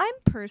I'm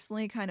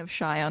personally kind of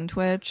shy on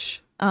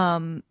Twitch. Yeah,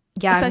 I'm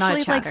not a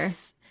Especially like chatter.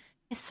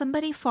 if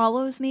somebody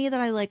follows me that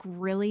I like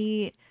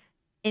really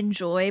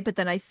enjoy, but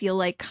then I feel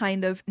like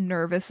kind of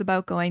nervous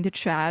about going to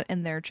chat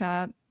in their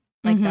chat,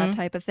 like that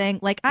type of thing.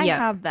 Like I Yep.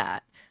 have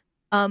that.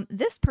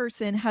 This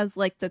person has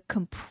like the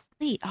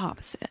complete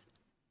opposite.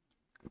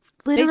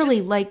 Literally,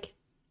 just- like,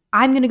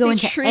 I'm gonna go they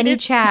into any treated-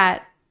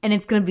 chat and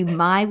it's gonna be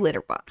my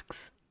litter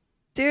box.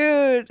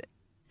 Dude,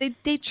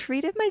 they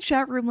treated my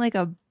chat room like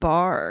a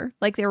bar.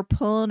 Like they were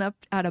pulling up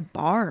at a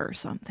bar or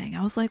something.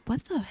 I was like,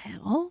 what the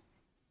hell?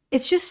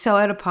 It's just so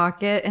out of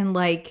pocket and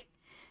like,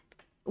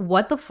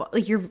 what the fuck?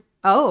 Like,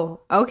 oh,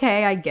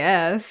 okay, I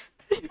guess.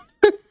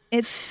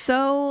 It's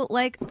so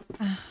like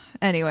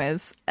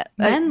anyways.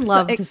 Men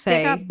love to they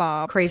say got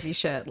bopped. crazy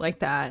shit like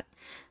that.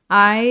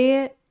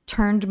 I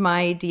turned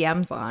my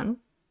DMs on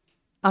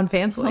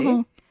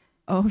Fansly.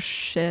 Oh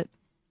shit.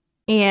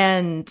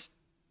 And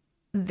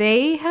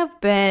they have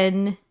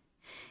been,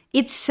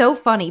 it's so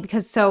funny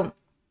because I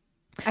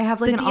have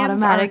like The an DMs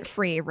automatic aren't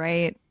free,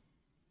 right?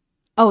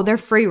 Oh, they're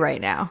free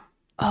right now.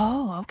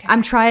 Oh, okay.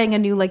 I'm trying a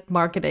new like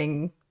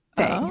marketing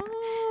thing.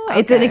 Oh,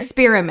 It's an okay.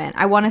 experiment.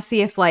 I want to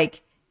see if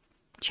like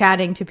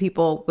chatting to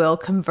people will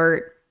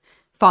convert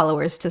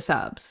followers to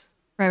subs.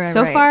 Right.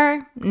 So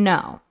far,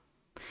 no.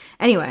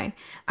 Anyway,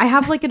 I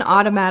have like an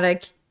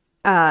automatic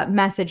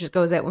message that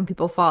goes out when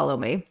people follow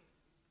me.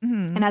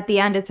 Mm-hmm. And at the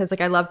end it says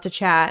like, I love to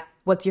chat.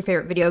 What's your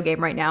favorite video game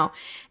right now?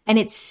 And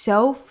it's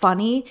so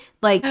funny.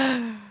 Like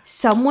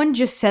someone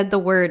just said the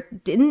word,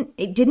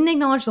 it didn't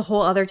acknowledge the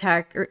whole other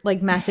tag or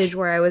like message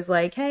where I was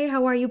like, hey,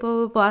 how are you? Blah,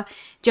 blah, blah.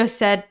 Just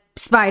said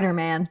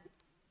Spider-Man.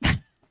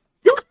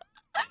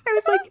 I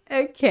was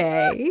like,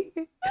 okay.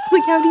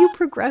 Like, how do you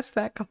progress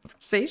that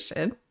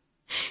conversation?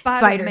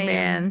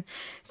 Spider-Man.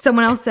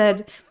 Someone else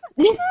said,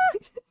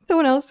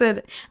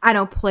 I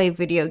don't play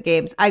video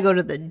games. I go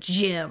to the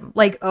gym.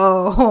 Like,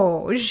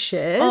 oh,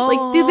 shit.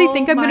 Like, do they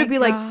think I'm going to be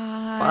like,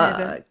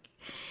 fuck?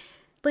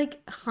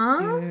 Like,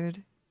 huh?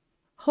 Dude.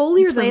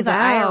 Holier You play than the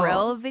thou.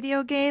 IRL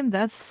video game?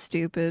 That's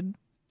stupid.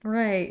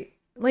 Right.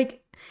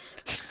 Like,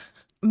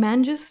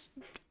 men just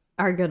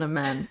are gonna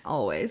men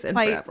always and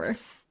forever.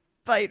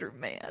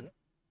 Spider-Man.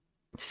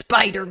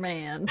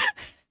 Spider-Man.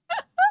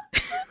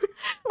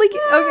 Like,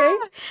 okay.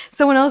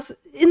 Someone else,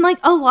 and like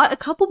a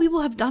couple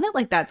people have done it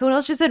like that. Someone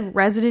else just said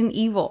Resident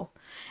Evil.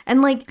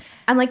 And like,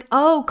 I'm like,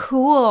 oh,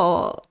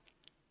 cool.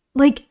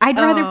 Like, I'd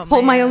rather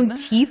pull my own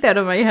teeth out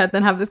of my head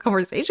than have this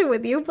conversation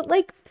with you, but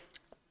like,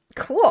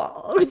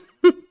 cool.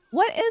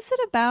 What is it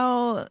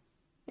about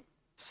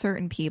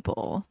certain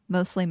people,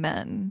 mostly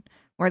men,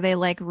 where they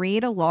like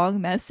read a long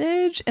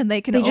message and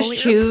they can They just only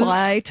choose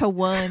reply to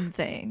one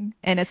thing,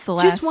 and it's the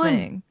Just last one.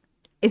 thing.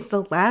 It's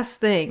the last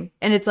thing.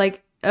 And it's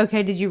like,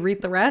 okay, did you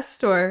read the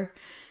rest? Or,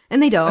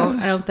 and they don't,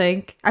 I don't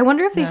think. I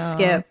wonder if they No.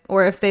 skip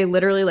or if they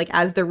literally, like,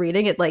 as they're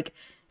reading, it like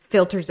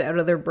filters out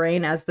of their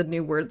brain as the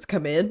new words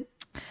come in.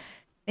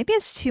 Maybe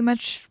it's too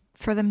much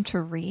for them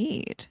to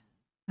read.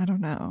 I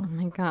don't know. Oh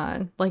my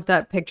God. Like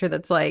that picture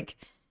that's like,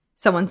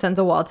 someone sends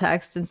a wall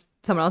text and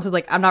someone else is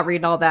like, I'm not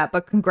reading all that,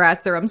 but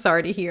congrats or I'm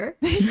sorry to hear.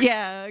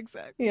 Yeah,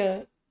 exactly.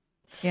 Yeah.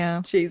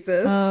 Yeah.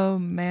 Jesus. Oh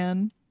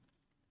man.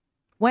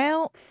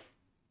 Well,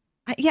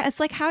 yeah, it's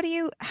like how do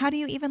you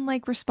even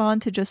like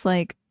respond to just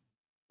like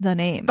the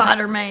name?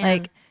 Spider-Man.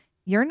 Like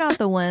you're not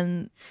the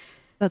one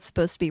that's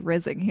supposed to be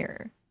rizzing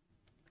here.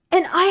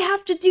 And I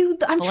have to do,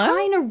 I'm Hello?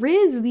 trying to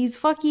riz these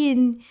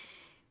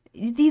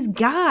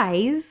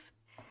guys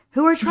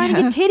who are trying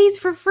to get titties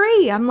for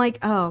free. I'm like,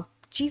 oh,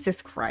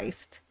 Jesus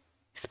Christ.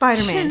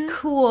 Spider-Man,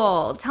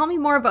 cool. Tell me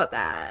more about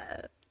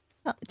that.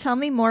 Tell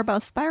me more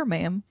about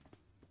Spider-Man.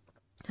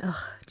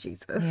 Oh,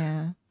 Jesus.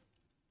 Yeah.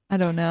 I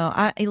don't know.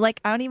 I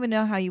don't even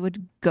know how you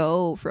would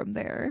go from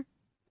there.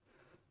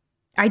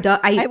 I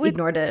would-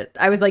 ignored it.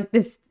 I was like,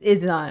 this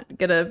is not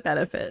gonna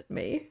benefit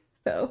me.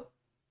 So,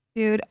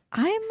 Dude,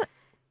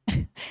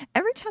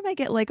 every time I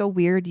get like a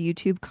weird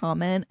YouTube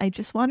comment, I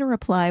just want to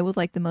reply with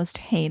like the most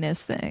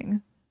heinous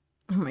thing.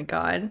 oh my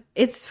God.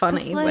 It's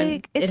funny when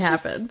like, it it's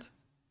just- happened.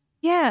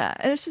 Yeah,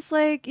 and it's just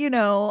like,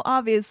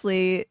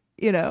 obviously,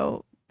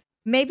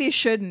 maybe you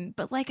shouldn't,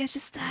 but like it's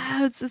just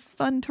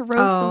fun to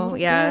roast a little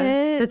yeah.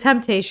 The bit.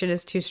 temptation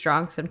is too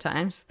strong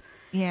sometimes.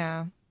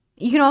 Yeah.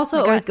 You can also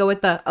Like, always go with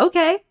the,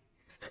 okay.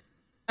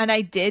 And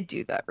I did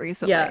do that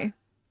recently. Yeah.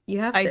 You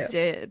have to. I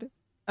did.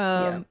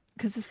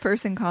 Because this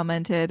person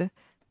commented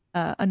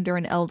under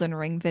an Elden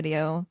Ring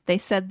video, they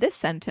said this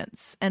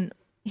sentence, and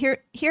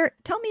here,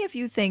 tell me if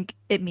you think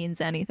it means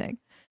anything.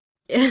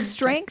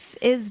 Strength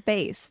is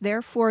base,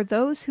 therefore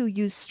those who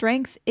use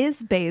strength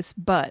is base,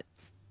 but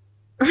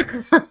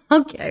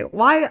Okay,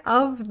 why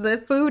of the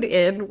food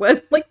in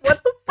when, like,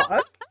 what the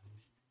fuck?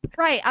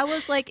 right. I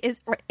was like,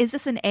 is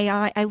this an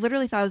AI? I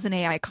literally thought it was an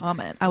AI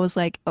comment. I was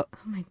like, oh, Oh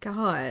my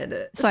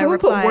God. So I Someone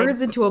replied- put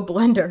words into a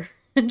blender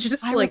and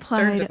just I like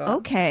turned replied, it on.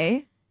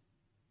 okay.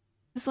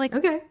 It's like,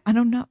 Okay. I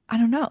don't know.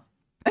 I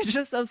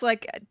was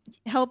like,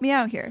 help me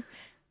out here.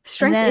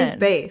 Strength is then-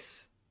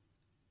 base.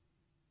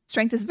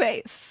 Strength is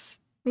base.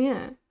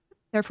 Yeah.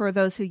 Therefore,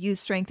 those who use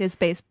strength is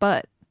base,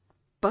 but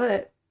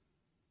But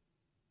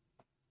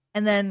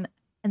And then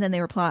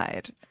they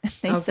replied.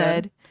 They Okay.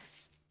 said,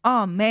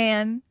 "Oh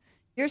man,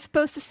 you're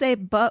supposed to say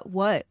but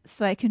what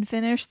so I can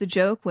finish the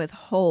joke with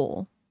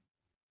whole."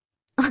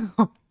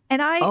 Oh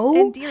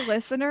And dear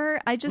listener,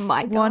 I just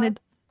my wanted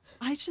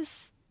God. I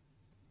just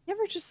you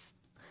ever just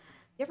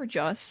you ever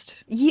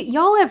just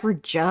Y'all ever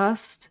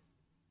just?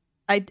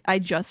 I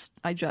just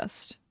I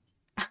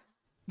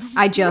when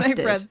I just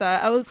did. read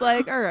that, I was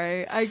like, all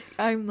right,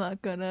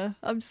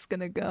 I'm just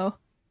gonna go.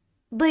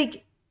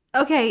 Like,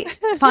 okay,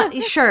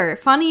 sure,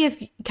 funny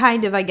if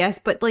kind of, I guess,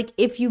 but like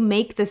if you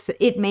make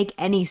it make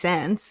any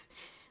sense.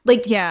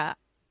 Like, Yeah,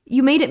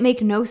 you made it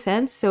make no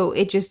sense, so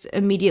it just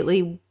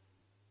immediately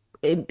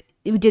it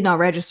did not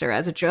register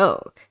as a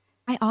joke.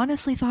 I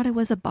honestly thought it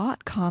was a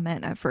bot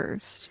comment at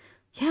first.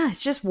 Yeah,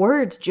 it's just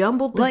words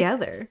jumbled Like,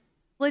 together.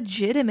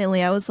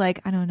 legitimately, I was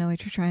like, I don't know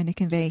what you're trying to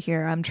convey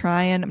here. I'm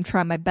trying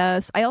my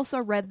best. I also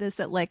read this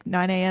at like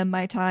 9 a.m.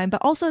 my time,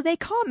 but also they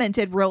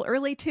commented real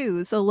early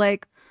too. So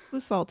like,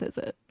 whose fault is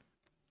it?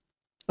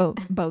 Oh,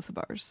 both of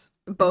ours.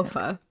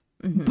 Bofa.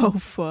 Mm-hmm.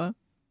 Bofa.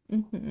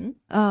 Mm-hmm.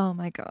 Oh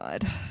my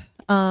God.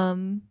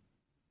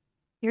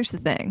 Here's the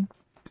thing.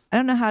 I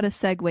don't know how to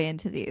segue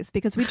into these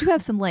because we do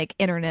have some like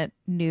internet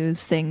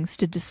news things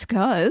to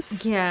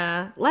discuss.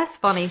 Yeah, less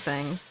funny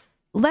things.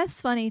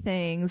 Less funny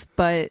things,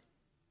 but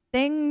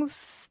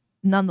things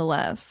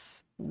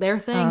nonetheless. They're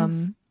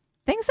things.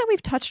 Things that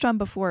we've touched on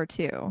before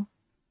too,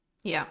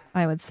 Yeah.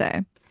 I would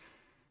say.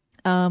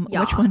 Yeah.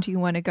 Which one do you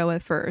want to go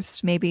with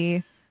first?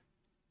 Maybe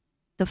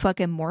the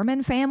fucking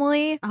Mormon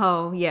family?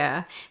 Oh,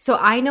 yeah. So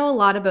I know a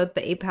lot about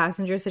the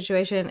 8-passenger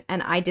situation,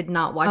 and I did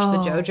not watch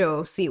the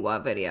JoJo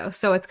Siwa video.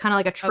 So it's kind of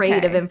like a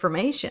trade of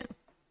information.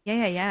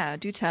 Yeah.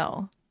 Do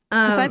tell.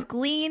 Because I've Um,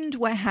 gleaned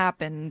what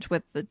happened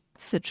with the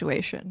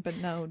situation, but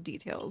no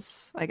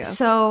details, I guess.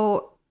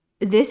 so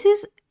this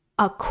is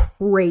a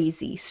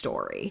crazy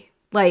story.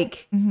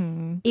 Like,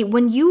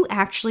 when you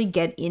actually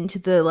get into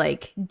the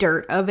like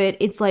dirt of it,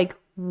 it's like,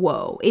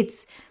 whoa.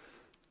 It's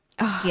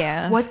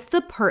Yeah.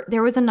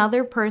 there was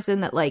another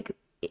person that like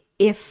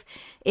if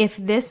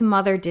this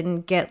mother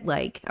didn't get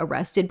like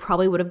arrested,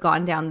 probably would have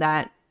gone down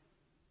that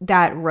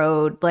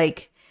road.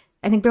 Like,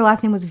 I think their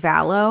last name was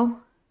Vallow.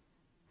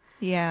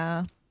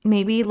 Yeah.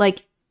 Maybe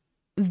like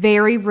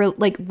very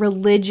like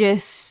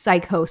religious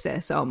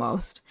psychosis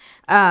almost.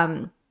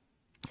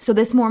 So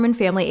this Mormon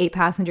family, 8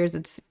 passengers,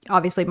 it's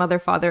obviously mother,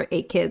 father,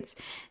 8 kids.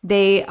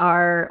 They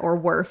are or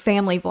were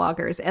family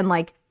vloggers and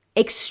like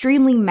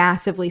extremely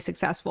massively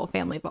successful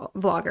family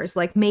vloggers,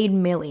 like made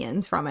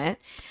millions from it.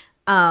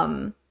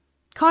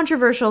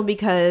 Controversial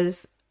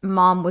because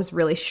mom was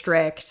really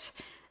strict.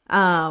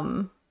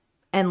 And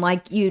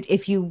like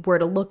if you were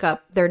to look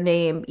up their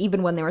name,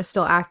 even when they were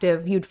still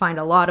active, you'd find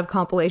a lot of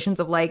compilations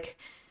of like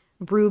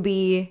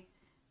Ruby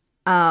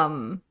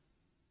being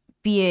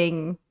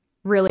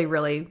really,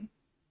 really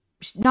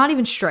not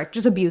even strict,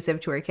 just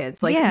abusive to her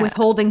kids, like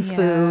withholding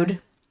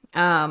food,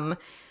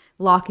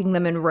 locking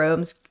them in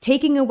rooms,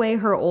 taking away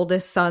her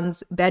oldest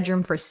son's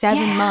bedroom for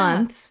 7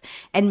 months,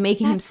 and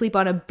making him sleep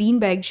on a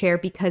beanbag chair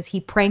because he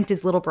pranked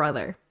his little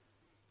brother.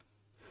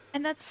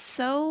 And it's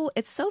so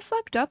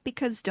fucked up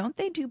because don't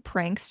they do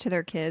pranks to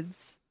their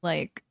kids,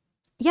 like,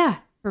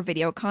 for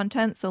video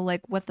content? So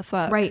like, what the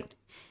fuck? Right.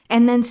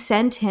 And then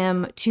sent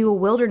him to a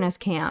wilderness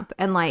camp,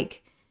 and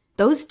like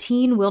those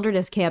teen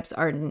wilderness camps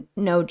are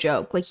no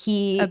joke. Like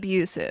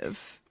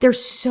abusive. They're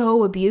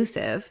so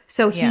abusive.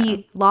 So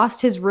he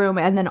lost his room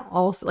and then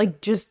also like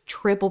just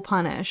triple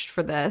punished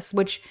for this,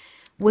 which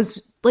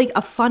was like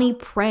a funny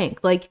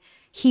prank. Like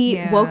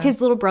he woke his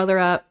little brother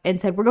up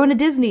and said, "We're going to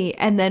Disney,"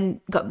 and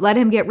then let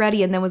him get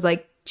ready and then was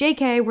like,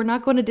 "JK, we're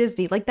not going to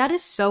Disney." Like, that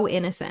is so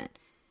innocent.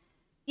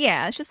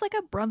 Yeah, it's just like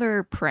a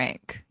brother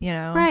prank, you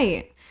know?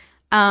 Right.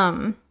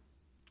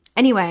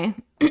 Anyway,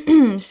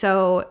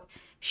 so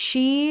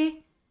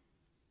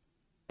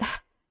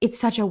it's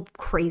such a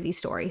crazy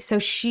story. So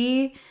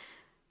she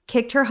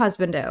kicked her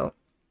husband out,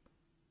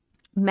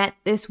 met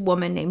this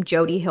woman named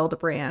Jody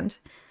Hildebrand,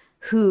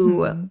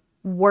 who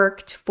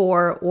worked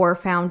for or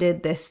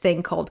founded this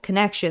thing called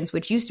Connections,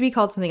 which used to be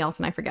called something else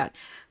and I forget.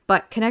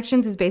 But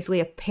Connections is basically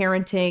a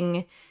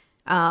parenting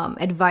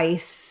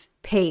advice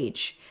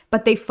page.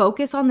 But they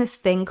focus on this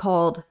thing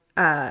called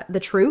The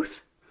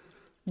Truth,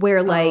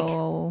 where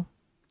like,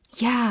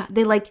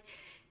 they like,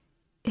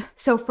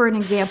 so for an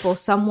example,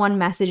 someone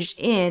messaged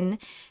in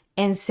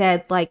and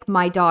said like,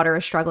 my daughter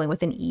is struggling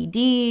with an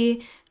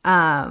ED.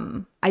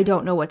 I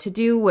don't know what to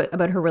do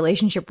about her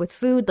relationship with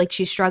food. Like,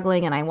 she's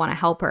struggling and I want to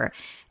help her.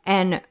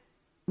 And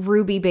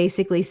Ruby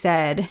basically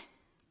said,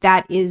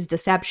 that is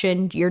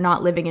deception. You're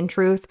not living in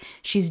truth.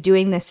 She's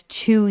doing this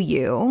to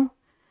you.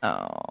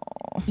 Oh.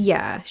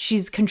 Yeah,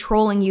 she's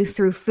controlling you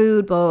through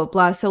food, blah, blah,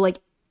 blah. So like,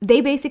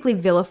 they basically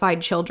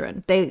vilified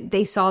children.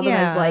 They saw them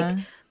as like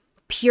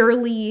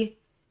purely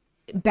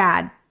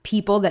bad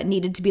people that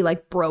needed to be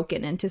like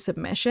broken into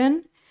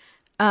submission.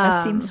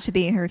 That seems to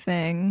be her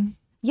thing.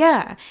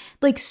 Yeah,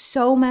 like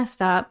so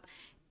messed up.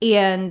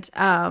 And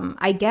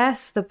I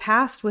guess the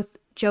past with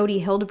Jody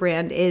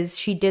Hildebrand is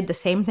she did the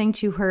same thing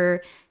to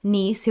her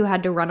niece who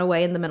had to run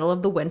away in the middle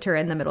of the winter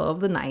in the middle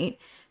of the night.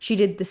 She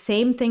did the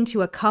same thing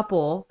to a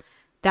couple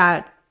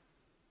that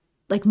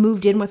like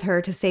moved in with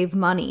her to save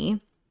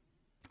money.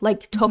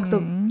 Like took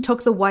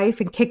the wife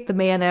and kicked the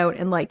man out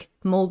and like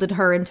molded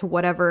her into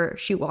whatever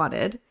she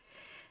wanted.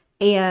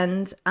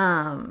 And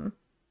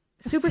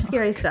super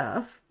scary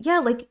stuff. Yeah,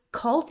 like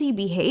culty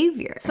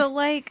behavior. So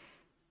like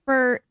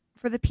for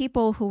the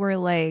people who were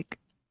like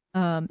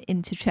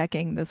into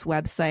checking this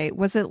website,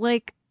 was it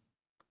like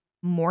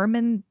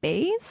Mormon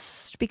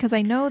based? Because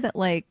I know that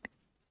like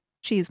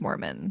she's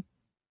Mormon,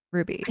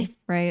 Ruby,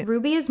 right?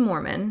 Ruby is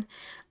Mormon.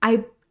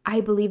 I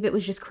believe it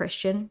was just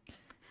Christian.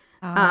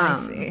 Oh, I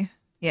see.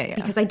 Yeah.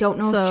 Because I don't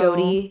know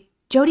if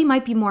Jody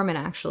might be Mormon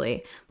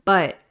actually,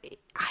 but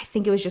I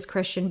think it was just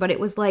Christian. But it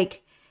was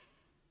like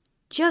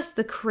just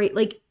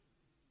like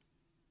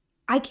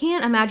I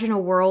can't imagine a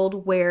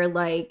world where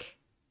like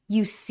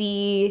you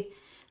see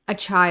a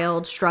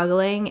child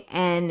struggling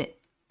and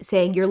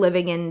saying you're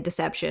living in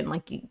deception,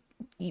 like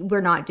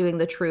we're not doing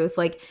the truth.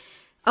 Like,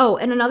 oh,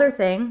 and another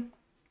thing,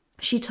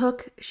 she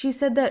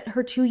said that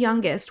her two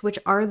youngest, which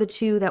are the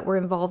two that were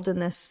involved in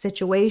this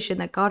situation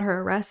that got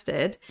her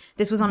arrested,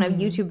 this was on a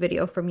YouTube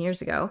video from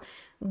years ago,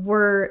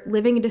 were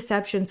living in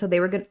deception. So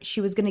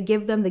she was going to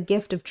give them the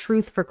gift of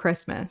truth for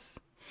Christmas.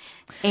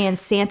 And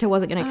Santa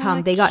wasn't going to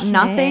come. They got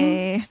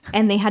nothing,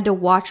 and they had to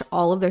watch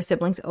all of their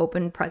siblings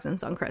open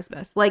presents on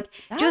Christmas. Like,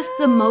 just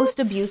the most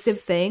abusive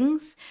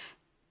things.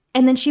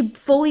 And then she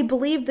fully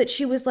believed that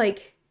she was,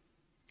 like,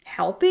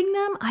 helping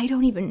them? I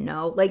don't even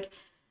know. Like,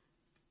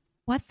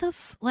 what the...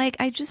 like,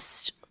 I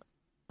just...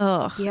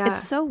 Ugh. Yeah.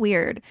 It's so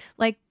weird.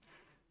 Like,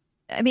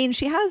 I mean,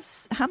 she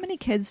has... How many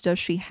kids does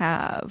she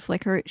have?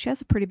 Like, she has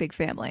a pretty big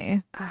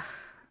family.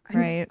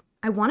 Right?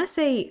 I want to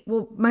say...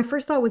 Well, my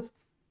first thought was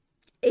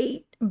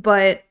 8,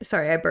 but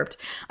sorry, I burped.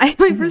 My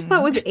first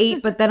thought was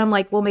 8, but then I'm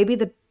like, well, maybe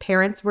the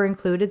parents were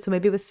included, so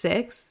maybe it was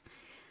 6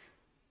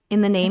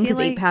 in the name because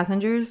like 8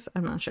 passengers.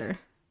 I'm not sure.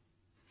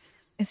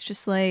 It's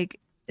just like,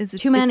 is it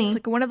too many? It's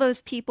like one of those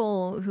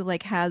people who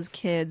like has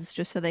kids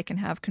just so they can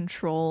have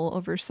control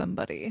over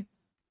somebody.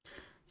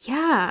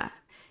 Yeah,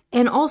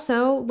 and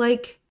also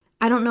like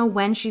I don't know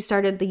when she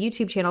started the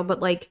YouTube channel, but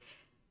like,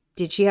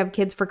 did she have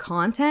kids for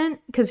content?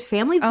 Because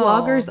family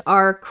vloggers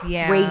are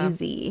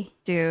crazy.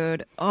 Yeah.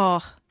 Dude.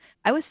 Oh,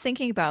 I was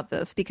thinking about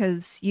this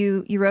because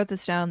you wrote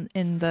this down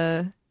in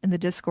the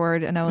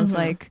Discord, and I was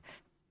like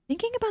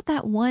thinking about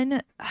that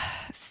one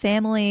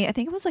family. I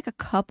think it was like a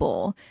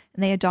couple,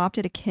 and they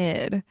adopted a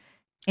kid.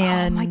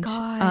 And oh my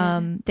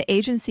God. The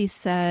agency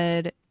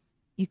said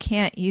you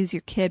can't use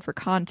your kid for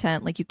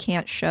content. Like you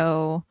can't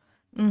show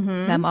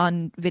them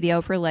on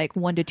video for like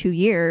 1 to 2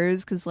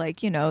 years because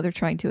like, you know, they're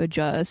trying to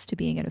adjust to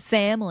being in a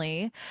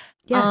family.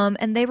 Yeah.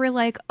 And they were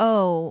like,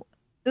 oh,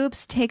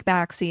 oops, take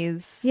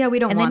backsies. Yeah, we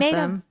don't want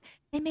them.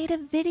 They made a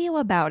video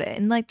about it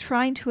and like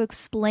trying to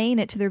explain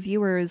it to their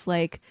viewers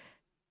like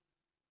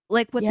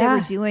what they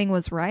were doing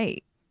was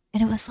right.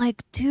 And it was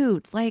like,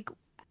 dude, like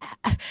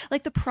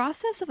the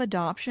process of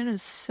adoption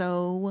is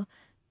so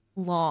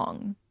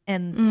long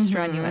and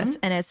strenuous,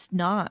 and it's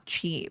not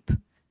cheap.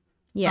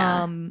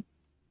 Yeah.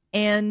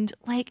 And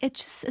like it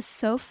just is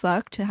so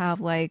fucked to have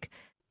like,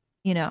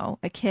 you know,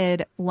 a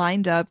kid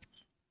lined up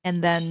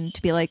and then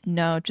to be like,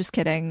 no, just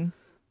kidding.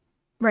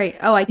 Right.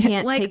 Oh, I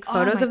can't like, take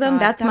photos of them.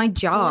 God, that's my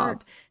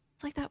job.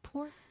 It's like that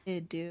poor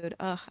kid, dude.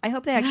 Ugh. I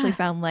hope they actually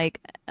found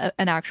like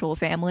an actual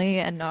family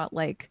and not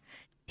like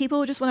people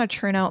who just want to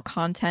churn out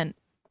content.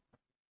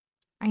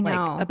 I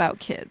know. Like, about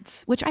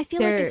kids, which I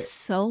feel like is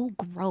so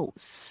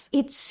gross.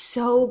 It's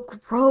so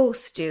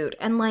gross, dude.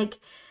 And like,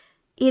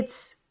 I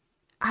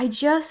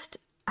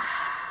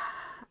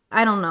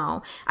don't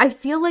know. I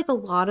feel like a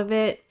lot of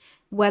it,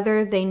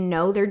 whether they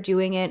know they're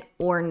doing it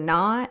or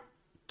not,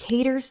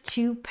 caters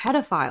to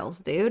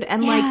pedophiles, dude.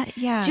 And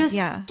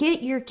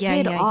get your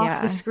kid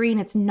off the screen.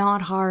 It's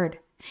not hard.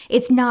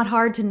 It's not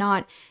hard to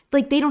not,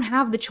 like, they don't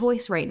have the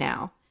choice right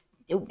now.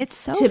 It's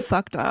so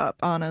fucked up,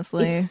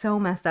 honestly. It's so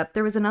messed up.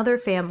 There was another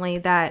family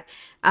that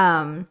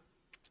the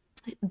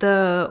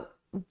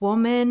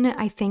woman,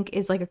 I think,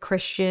 is like a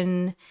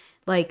Christian,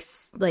 like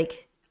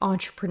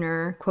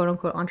entrepreneur, quote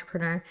unquote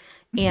entrepreneur.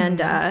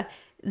 And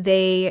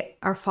they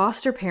are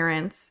foster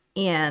parents,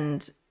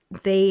 and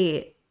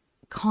they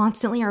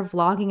constantly are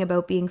vlogging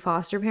about being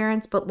foster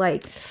parents, but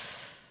like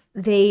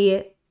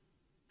they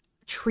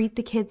treat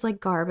the kids like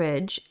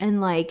garbage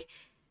and like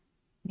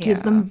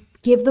give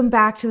them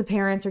back to the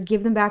parents or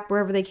give them back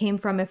wherever they came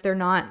from if they're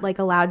not like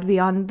allowed to be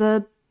on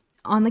the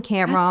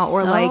camera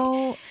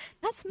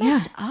that's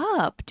messed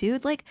up,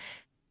 dude. Like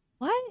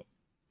what?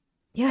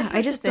 Yeah,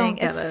 I just don't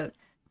get it.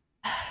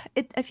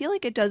 I feel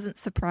like it doesn't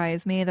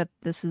surprise me that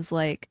this is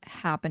like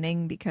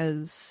happening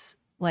because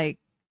like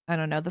I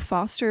don't know, the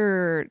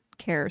foster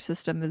care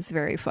system is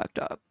very fucked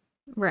up.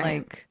 Right.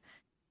 Like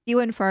few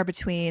and far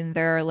between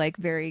there are like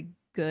very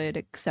good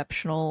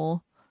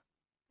exceptional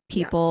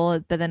people,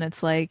 but then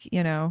it's like,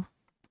 you know,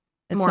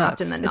 it more sucks.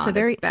 often than not,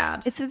 it's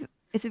bad.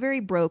 It's a very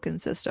broken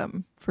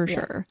system for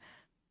sure.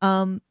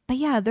 But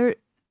yeah, the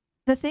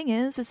thing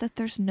is that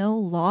there's no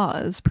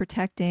laws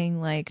protecting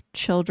like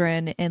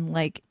children in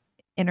like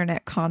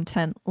internet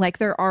content like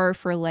there are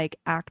for like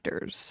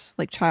actors,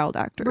 like child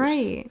actors.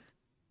 Right.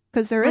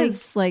 Because there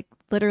is like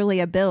literally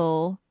a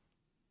bill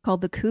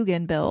called the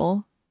Coogan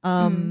Bill.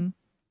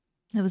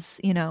 It was,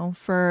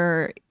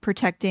 for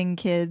protecting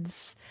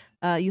kids.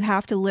 You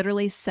have to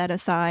literally set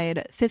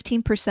aside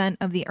 15%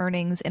 of the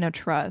earnings in a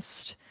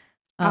trust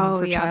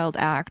for child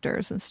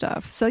actors and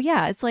stuff. So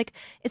yeah, it's like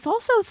it's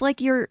also like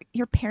your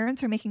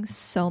parents are making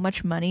so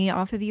much money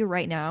off of you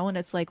right now, and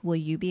it's like, will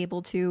you be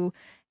able to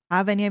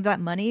have any of that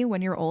money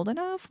when you're old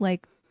enough?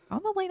 Like,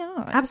 probably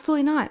not.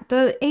 Absolutely not.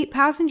 The 8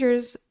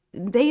 passengers,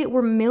 they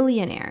were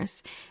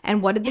millionaires.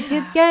 And what did the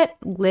kids get?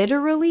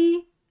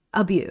 Literally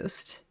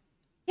abused.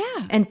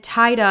 Yeah. And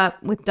tied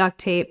up with duct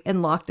tape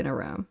and locked in a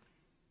room.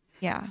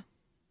 Yeah.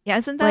 Yeah,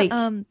 isn't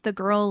that the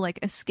girl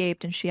like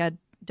escaped and she had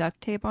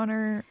duct tape on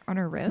her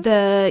wrist?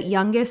 The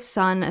youngest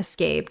son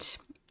escaped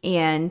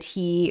and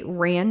he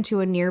ran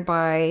to a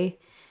nearby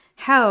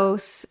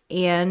house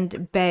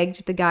and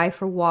begged the guy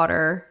for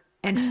water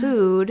and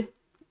food.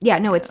 Yeah,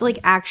 no, it's like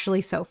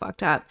actually so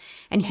fucked up.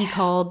 And he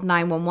called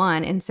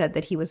 911 and said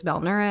that he was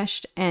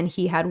malnourished and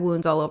he had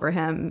wounds all over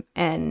him,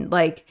 and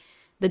like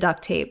the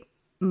duct tape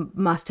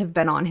must have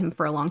been on him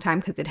for a long time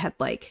because it had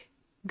like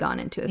gone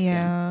into his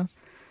skin.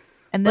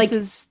 And this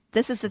is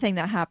the thing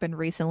that happened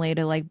recently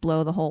to like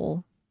blow the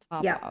whole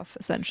top off,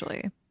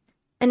 essentially.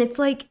 And it's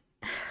like,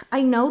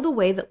 I know the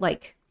way that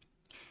like,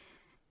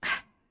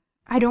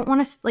 I don't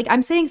want to, like,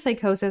 I'm saying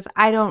psychosis.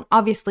 I don't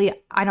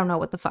know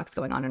what the fuck's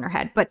going on in her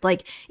head. But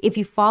like, if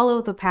you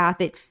follow the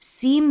path, it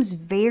seems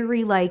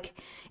very like,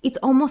 it's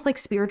almost like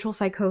spiritual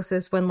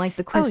psychosis when like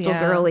the crystal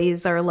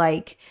girlies are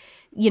like,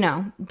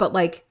 but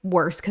like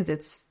worse because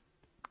it's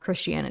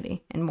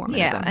Christianity and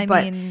Mormonism. Yeah,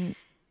 I mean,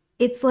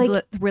 it's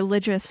like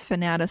religious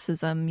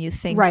fanaticism. You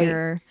think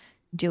you're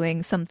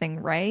doing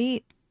something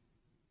right.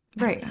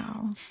 Right.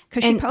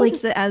 Because she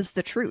poses it as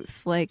the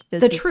truth. Like,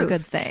 this is a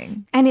good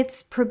thing. And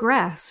it's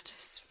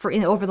progressed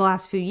over the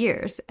last few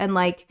years. And,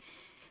 like,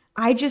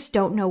 I just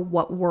don't know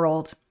what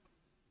world,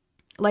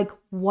 like,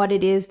 what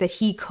it is that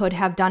he could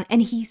have done.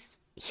 And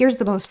here's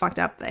the most fucked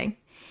up thing.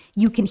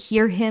 You can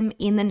hear him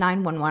in the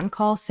 911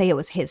 call say it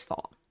was his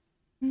fault.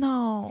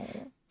 No.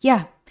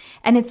 Yeah.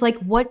 And it's like,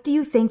 what do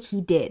you think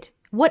he did?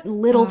 What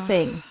little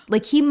thing?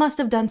 Like, he must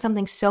have done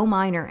something so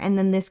minor. And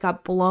then this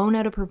got blown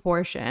out of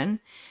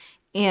proportion.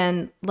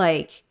 And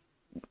like,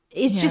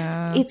 it's just,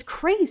 it's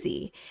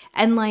crazy.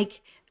 And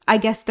like, I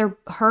guess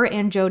her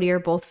and Jody are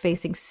both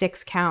facing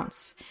 6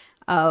 counts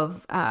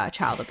of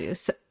child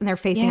abuse. And they're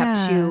facing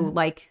up to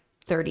like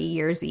 30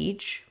 years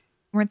each.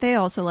 Weren't they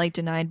also like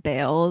denied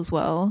bail as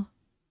well?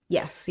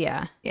 Yes.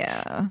 Yeah.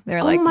 Yeah.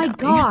 They're like, oh my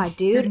God,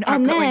 dude. You're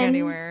not going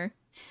anywhere.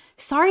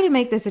 Sorry to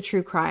make this a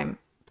true crime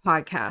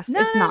podcast.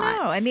 No, it's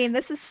not. No. I mean,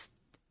 this is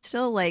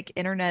still like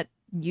internet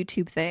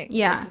YouTube thing.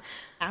 Yeah. Like,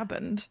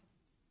 happened.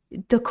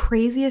 The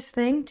craziest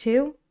thing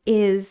too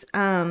is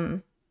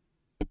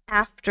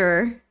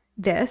after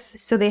this,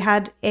 so they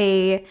had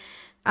a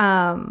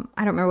I don't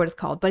remember what it's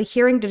called, but a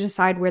hearing to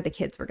decide where the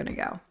kids were going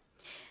to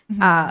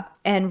go.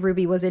 And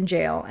Ruby was in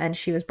jail and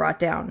she was brought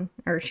down,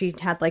 or she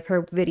had like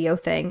her video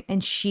thing,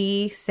 and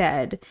she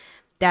said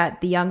that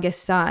the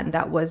youngest son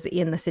that was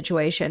in the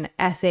situation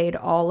essayed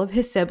all of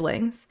his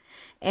siblings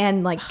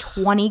and like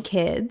 20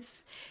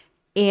 kids.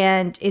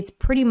 And it's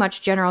pretty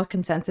much general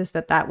consensus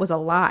that that was a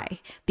lie,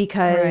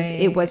 because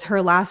it was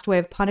her last way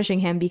of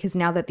punishing him, because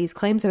now that these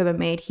claims have been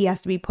made, he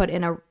has to be put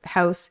in a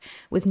house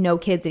with no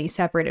kids and he's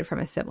separated from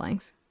his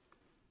siblings.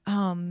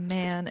 Oh,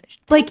 man.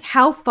 Like,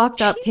 how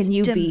fucked up can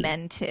you be?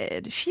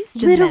 She's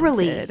demented.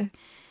 Literally.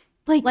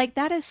 Like,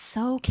 that is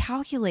so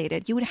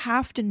calculated. You would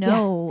have to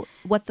know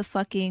what the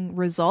fucking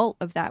result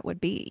of that would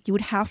be. You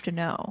would have to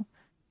know.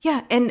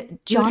 Yeah, and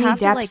Johnny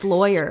Depp's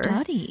lawyer.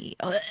 Study.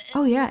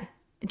 Oh, yeah.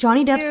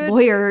 Johnny Depp's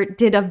lawyer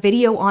did a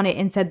video on it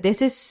and said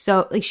this is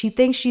so, like, she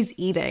thinks she's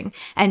eating,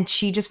 and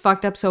she just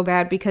fucked up so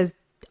bad because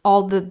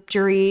all the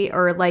jury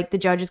or like the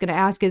judge is going to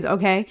ask is,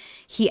 okay,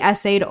 he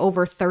essayed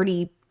over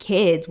 30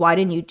 kids. Why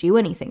didn't you do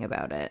anything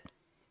about it?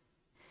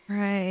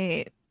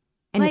 Right.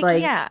 And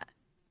like yeah.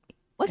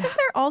 Wasn't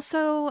there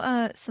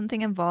also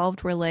something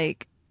involved where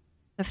like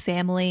the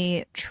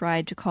family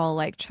tried to call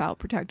like child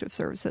protective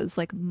services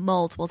like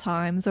multiple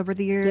times over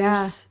the years?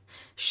 Yeah.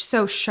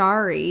 So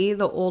Shari,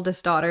 the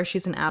oldest daughter,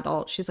 she's an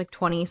adult. She's like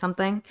 20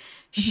 something.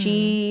 Mm-hmm.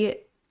 She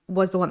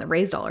was the one that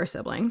raised all her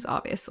siblings,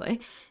 obviously.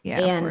 Yeah.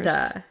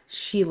 And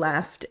she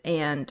left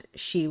and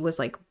she was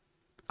like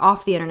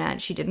off the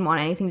internet. She didn't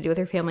want anything to do with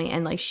her family.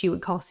 And like she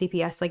would call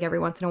CPS like every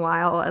once in a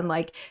while and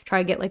like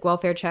try to get like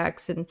welfare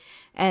checks.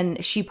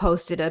 And she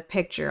posted a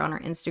picture on her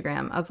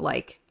Instagram of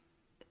like,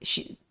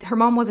 her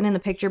mom wasn't in the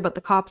picture, but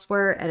the cops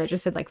were, and it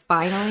just said like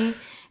finally.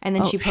 And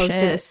then she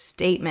posted a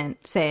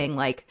statement saying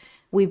like,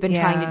 we've been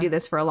trying to do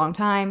this for a long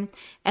time.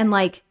 And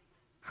like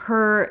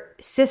her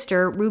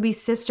sister, Ruby's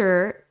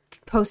sister,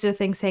 posted a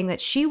thing saying that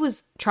she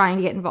was trying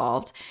to get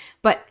involved,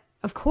 but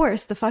of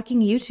course, the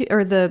fucking YouTube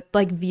or the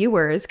like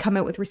viewers come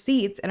out with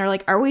receipts and are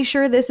like, "Are we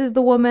sure this is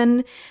the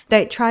woman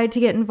that tried to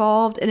get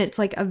involved?" And it's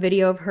like a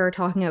video of her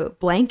talking about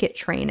blanket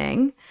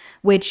training,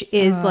 which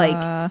is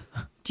like,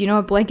 do you know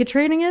what blanket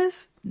training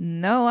is?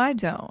 No, I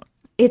don't.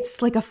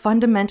 It's like a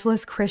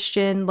fundamentalist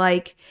Christian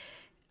like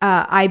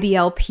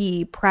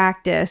IBLP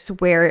practice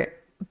where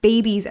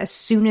babies, as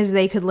soon as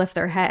they could lift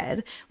their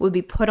head, would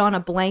be put on a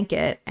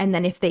blanket, and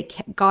then if they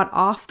got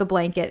off the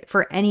blanket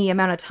for any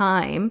amount of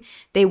time,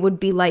 they would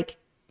be like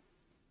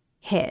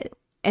hit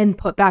and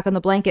put back on the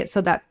blanket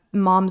so that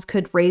moms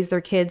could raise their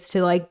kids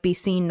to like be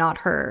seen, not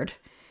heard.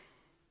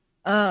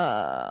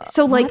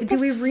 So like, do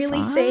we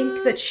really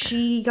think that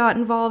she got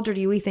involved, or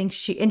do we think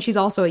she's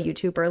also a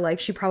YouTuber,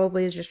 like she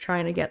probably is just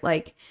trying to get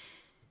like,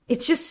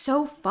 it's just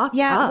so fucked up.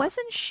 Yeah,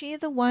 wasn't she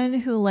the one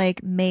who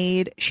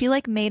made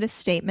a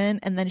statement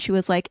and then she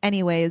was like,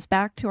 anyways,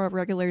 back to our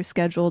regular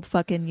scheduled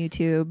fucking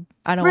YouTube.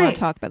 I don't want to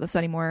talk about this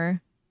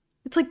anymore.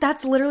 It's like,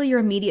 that's literally your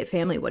immediate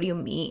family. What do you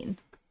mean?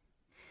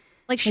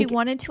 Like she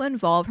wanted to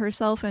involve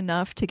herself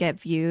enough to get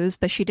views,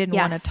 but she didn't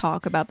want to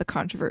talk about the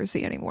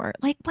controversy anymore.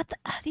 Like, what the,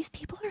 these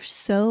people are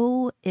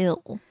so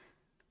ill.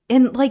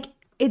 And like,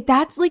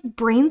 that's like,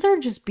 brains are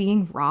just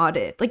being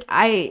rotted. Like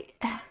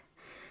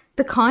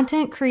the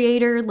content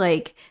creator,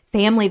 like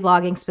family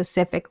vlogging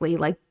specifically,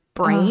 like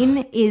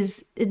brain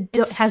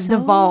has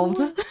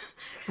devolved.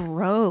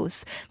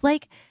 Gross.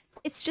 Like,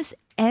 it's just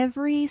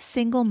every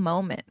single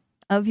moment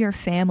of your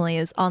family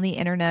is on the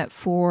internet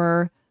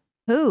for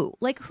who?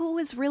 Like, who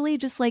is really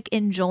just like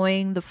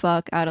enjoying the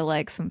fuck out of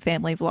like some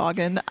family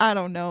vlogging? I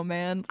don't know,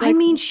 man. Like, I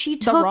mean, she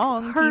took the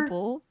wrong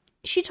people.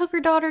 She took her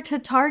daughter to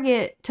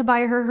Target to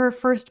buy her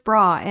first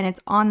bra, and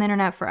it's on the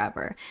internet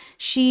forever.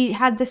 She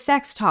had the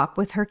sex talk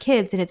with her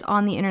kids, and it's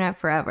on the internet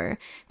forever.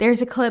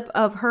 There's a clip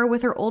of her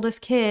with her oldest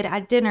kid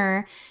at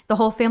dinner. The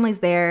whole family's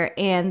there,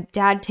 and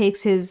dad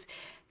takes his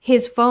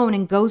phone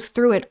and goes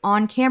through it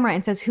on camera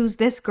and says, "Who's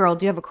this girl?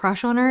 Do you have a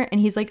crush on her?" And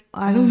he's like,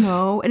 "I don't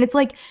know." And it's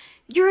like,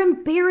 you're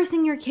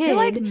embarrassing your kid. You're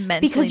like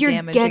mentally because you're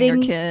damaging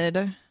your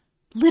kid.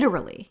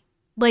 Literally.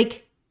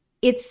 Like,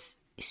 it's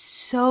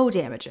so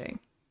damaging.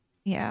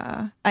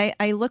 Yeah,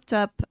 I looked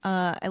up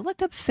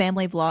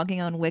family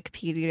vlogging on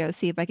Wikipedia to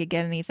see if I could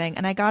get anything,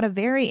 and I got a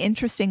very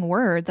interesting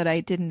word that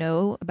I didn't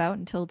know about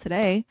until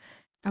today.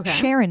 Okay.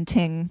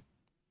 Sharenting.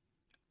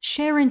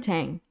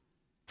 Sharenting.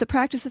 It's a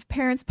practice of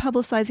parents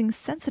publicizing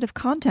sensitive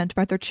content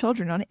about their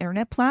children on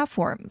internet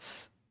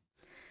platforms.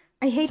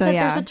 I hate that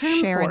there's a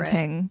term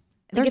sharenting. for it.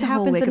 There's a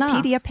whole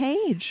Wikipedia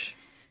page.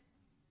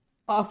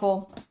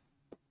 Awful.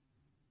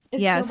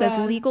 It says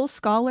legal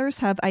scholars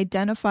have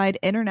identified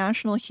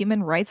international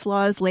human rights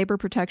laws, labor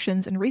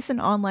protections, and recent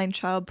online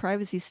child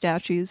privacy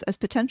statutes as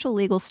potential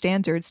legal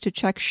standards to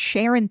check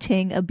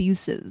sharenting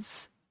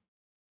abuses.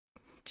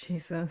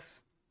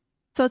 Jesus.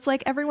 So it's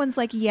like everyone's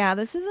like, yeah,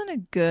 this isn't a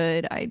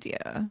good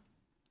idea.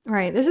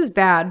 Right. This is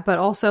bad, but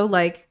also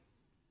like,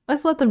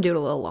 let's let them do it a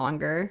little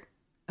longer.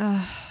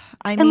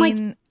 I mean,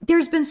 like,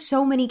 there's been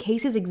so many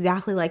cases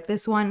exactly like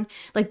this one.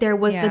 Like, there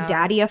was the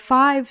Daddy of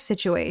 5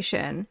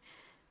 situation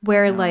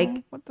where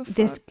like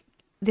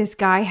this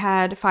guy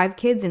had 5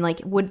 kids and like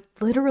would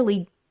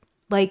literally,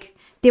 like,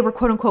 they were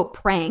quote unquote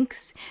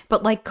pranks,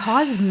 but like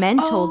cause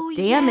mental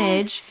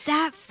damage. Yes,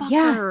 that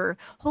fucker.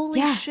 Yeah.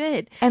 Holy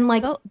shit. And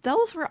like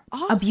those were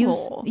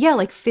awful.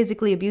 Like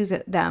physically abuse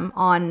them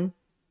on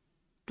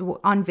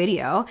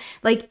video.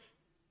 Like,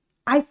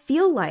 I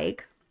feel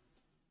like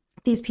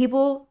these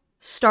people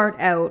start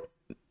out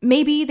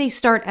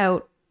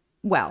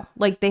well,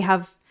 like they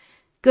have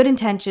good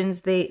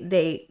intentions,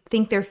 they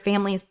think their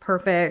family is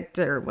perfect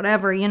or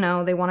whatever, you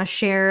know, they want to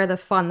share the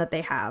fun that they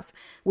have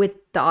with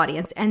the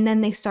audience, and then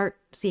they start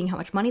seeing how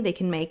much money they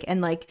can make, and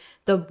like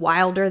the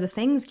wilder the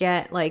things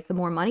get, like the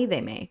more money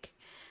they make,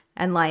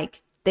 and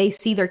like they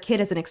see their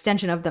kid as an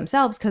extension of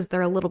themselves because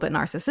they're a little bit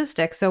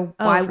narcissistic, so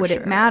why would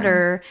it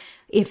matter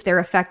if they're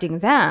affecting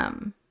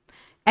them?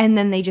 And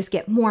then they just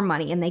get more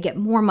money, and they get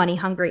more money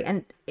hungry,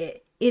 and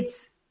it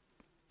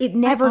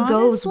never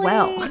goes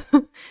well.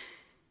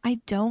 I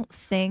don't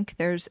think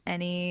there's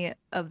any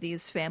of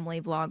these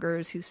family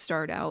vloggers who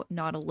start out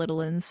not a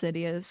little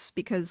insidious,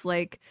 because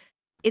like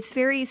it's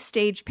very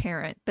stage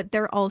parent, but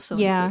they're also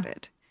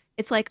included.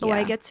 It's like,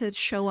 I get to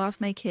show off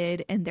my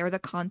kid and they're the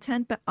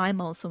content, but I'm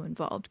also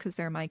involved because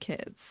they're my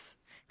kids.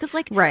 Because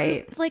like,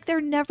 like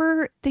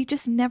they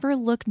just never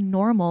look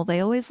normal. They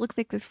always look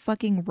like they're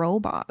fucking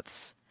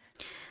robots.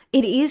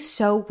 It is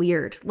so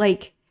weird.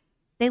 Like,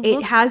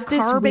 it has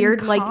this weird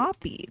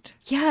copied.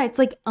 Like, yeah, it's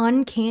like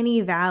uncanny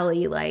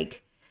valley.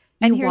 Like,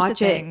 and here's the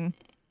thing.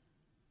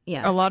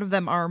 Yeah, a lot of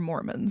them are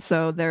Mormons,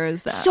 so there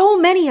is that. So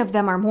many of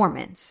them are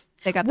Mormons.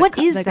 They got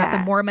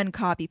the Mormon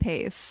copy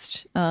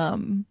paste.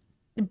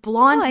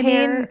 Blonde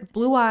hair,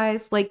 blue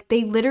eyes, like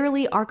they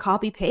literally are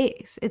copy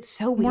paste. It's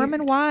so weird.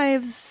 Mormon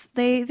wives,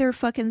 they're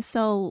fucking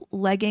sell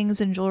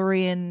leggings and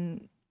jewelry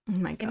and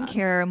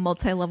skincare,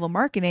 multi-level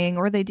marketing,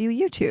 or they do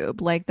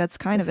YouTube. Like, that's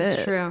kind of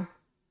it. True.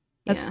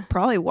 That's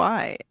probably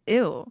why.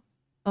 Ew.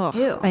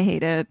 Oh, I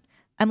hate it.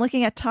 I'm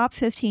looking at top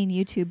 15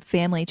 YouTube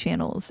family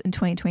channels in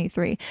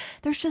 2023.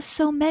 There's just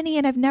so many,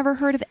 and I've never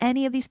heard of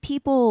any of these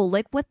people.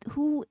 Like, what?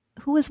 Who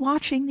is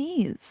watching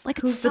these? Like,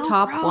 Who's it's so the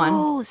top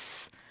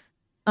gross.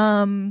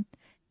 one?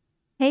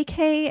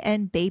 KK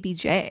and Baby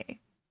J.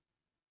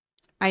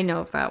 I know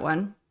of that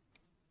one.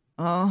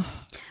 Oh,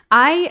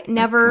 I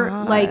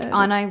never like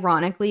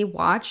unironically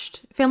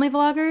watched family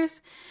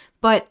vloggers,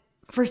 but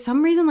for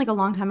some reason, like a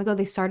long time ago,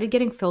 they started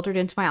getting filtered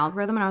into my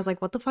algorithm, and I was like,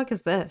 what the fuck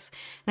is this?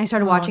 And I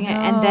started watching it,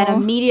 and then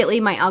immediately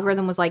my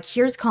algorithm was like,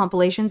 here's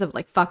compilations of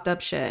like fucked up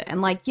shit.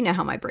 And like, you know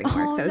how my brain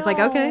works. I was like,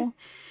 okay.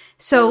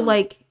 So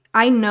like,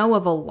 I know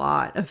of a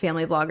lot of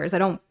family vloggers. I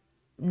don't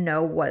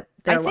know what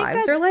their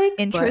lives are like.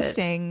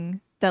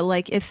 Interesting that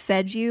like it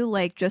fed you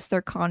like just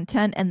their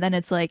content, and then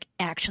it's like,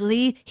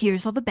 actually,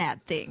 here's all the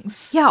bad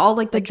things. Yeah, all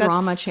like the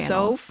drama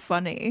channels. So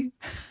funny.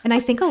 And I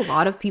think a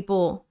lot of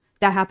people,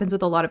 that happens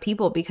with a lot of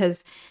people,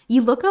 because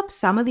you look up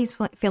some of these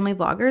family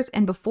vloggers,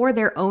 and before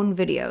their own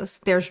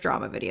videos, there's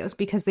drama videos,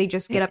 because they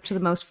just get up to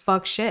the most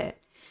fuck shit.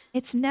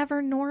 It's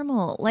never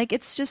normal. Like,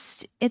 it's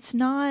just, it's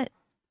not,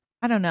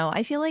 I don't know.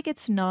 I feel like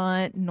it's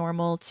not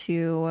normal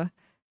to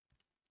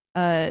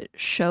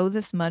show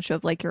this much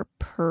of like your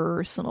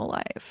personal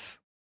life.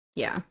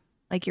 Yeah.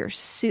 Like your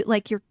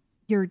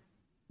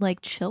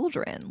like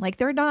children. Like,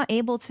 they're not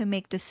able to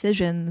make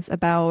decisions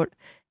about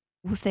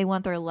if they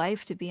want their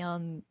life to be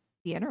on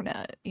the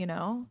internet, you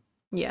know?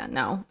 Yeah,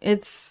 no.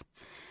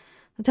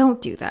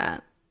 Don't do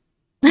that.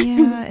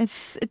 Yeah,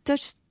 it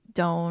just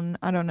don't.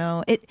 I don't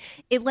know.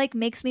 It like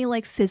makes me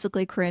like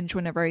physically cringe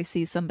whenever I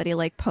see somebody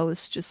like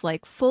post just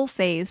like full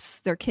face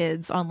their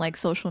kids on like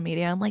social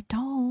media. I'm like,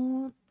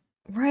 don't.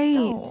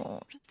 Right.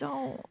 Just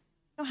don't.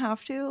 You don't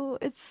have to.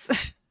 It's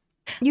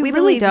you we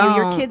really believe don't.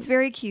 you. Your kid's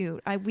very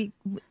cute.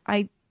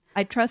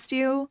 I trust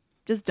you.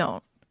 Just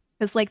don't.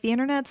 Because like the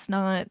internet's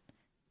not,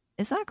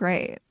 it's not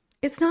great.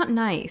 It's not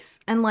nice.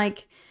 And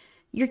like,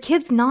 your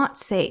kid's not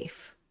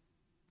safe.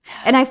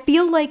 And I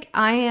feel like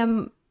I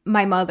am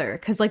my mother,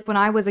 because like when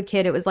I was a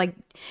kid, it was like,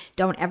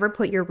 don't ever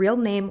put your real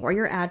name or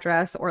your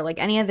address or like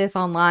any of this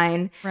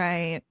online.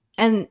 Right.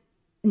 And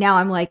now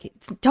I'm like,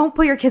 don't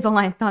put your kids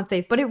online. It's not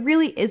safe. But it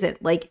really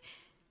isn't. Like,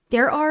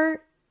 there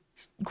are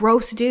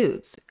gross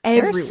dudes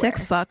everywhere. There are sick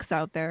fucks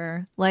out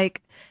there.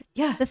 Like,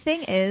 yeah. The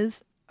thing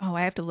is, oh,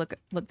 I have to look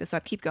this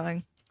up. Keep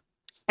going.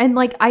 And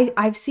like,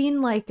 I've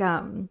seen like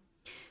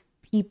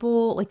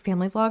people, like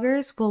family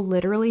vloggers, will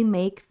literally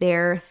make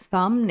their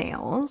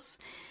thumbnails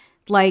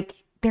like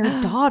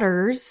their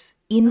daughters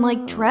in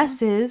like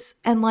dresses,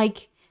 and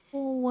like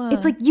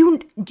it's like you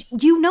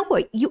know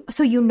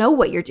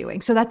what you're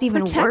doing, so that's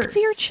even Protect worse.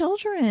 your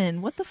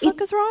children. What the fuck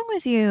is wrong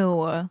with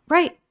you?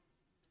 Right.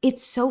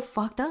 It's so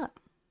fucked up.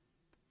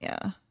 Yeah,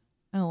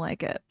 I don't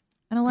like it.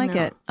 I don't like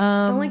it.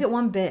 Don't like it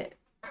one bit.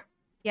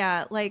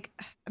 Yeah, like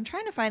I'm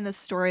trying to find this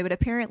story, but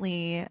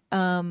apparently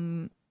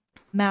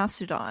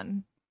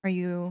Mastodon. Are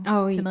you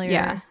familiar?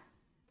 Yeah.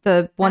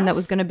 The one that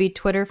was going to be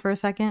Twitter for a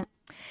second?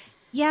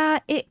 Yeah,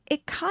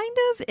 it kind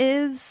of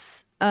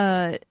is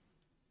a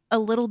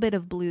little bit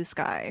of Blue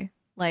Sky.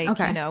 Like,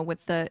 you know,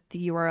 with the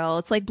URL.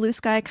 It's like Blue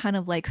Sky kind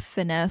of like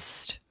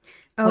finessed.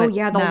 Oh,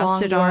 yeah, the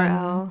Mastodon,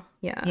 long URL.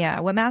 Yeah. Yeah,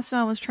 what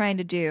Mastodon was trying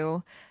to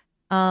do.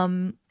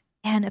 And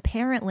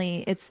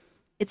apparently it's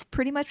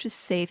pretty much a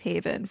safe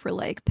haven for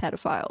like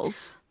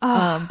pedophiles.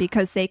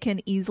 Because they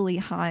can easily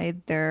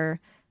hide their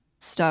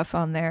stuff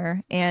on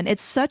there, and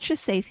it's such a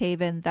safe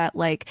haven that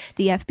like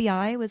the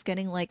FBI was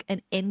getting like an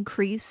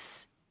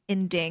increase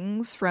in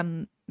dings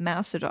from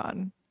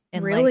Mastodon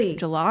in like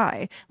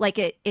July. Like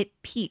it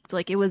peaked,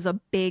 like it was a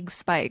big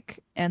spike,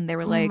 and they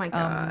were like, my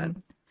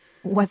God.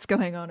 What's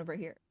going on over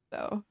here?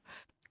 So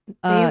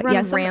they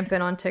run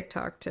rampant on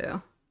TikTok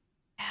too.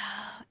 Yeah,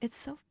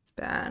 it's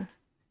bad.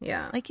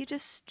 Yeah, like you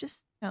just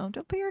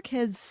don't put your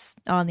kids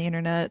on the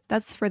internet.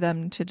 That's for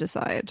them to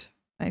decide,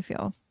 I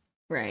feel.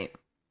 Right.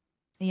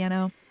 You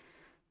know,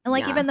 and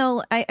like, even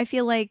though I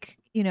feel like,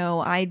 you know,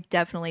 I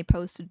definitely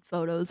posted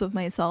photos of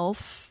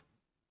myself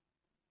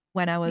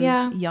when I was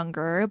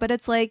younger, but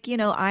it's like, you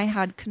know, I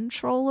had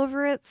control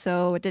over it,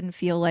 so it didn't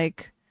feel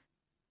like,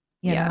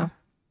 you know.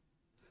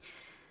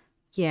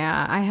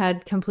 Yeah, I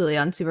had completely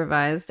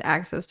unsupervised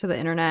access to the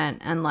internet,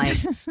 and like,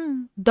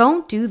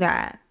 don't do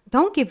that.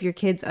 Don't give your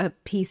kids a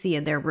PC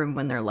in their room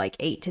when they're like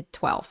 8 to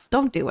 12.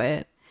 Don't do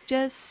it.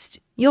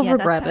 You'll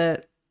regret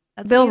it.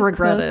 They'll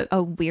regret it.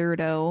 A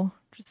weirdo.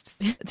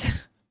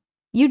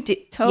 You do.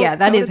 Yeah,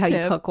 that is how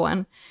you cook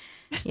one.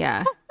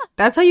 Yeah,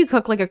 that's how you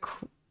cook like a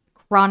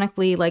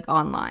chronically like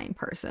online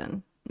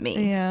person.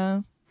 Me.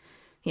 Yeah.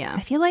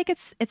 I feel like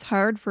it's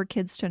hard for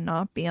kids to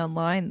not be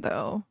online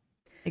though.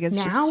 Like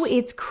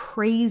it's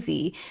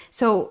crazy.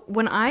 So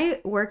when I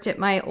worked at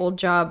my old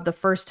job the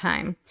first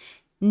time,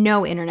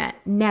 no internet,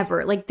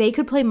 never. Like they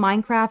could play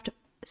Minecraft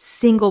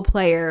single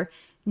player,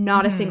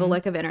 not a single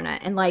lick of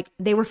internet, and like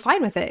they were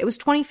fine with it. It was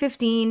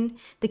 2015.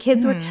 The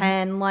kids were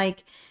 10.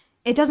 Like,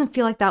 it doesn't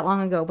feel like that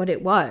long ago, but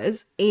it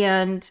was.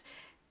 And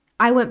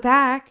I went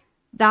back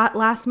that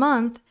last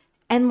month,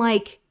 and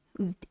like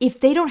if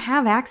they don't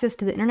have access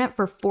to the internet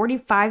for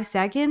 45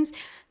 seconds,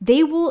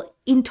 they will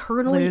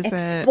internally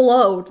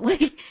explode.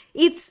 Like,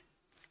 it's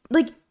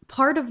like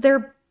part of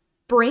their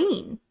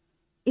brain.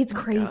 It's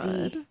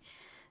crazy. God.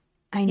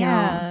 I know.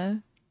 Yeah.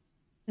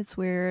 It's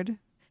weird.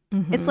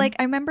 It's like,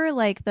 I remember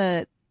like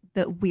the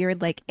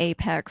weird like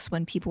Apex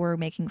when people were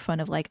making fun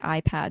of like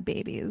iPad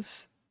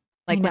babies.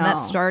 Like when that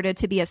started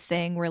to be a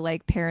thing where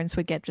like parents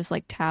would get just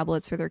like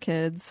tablets for their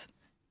kids.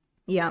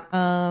 Yeah.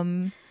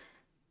 And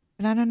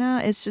I don't know.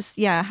 It's just,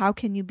 yeah, how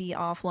can you be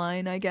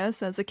offline, I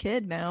guess, as a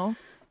kid now?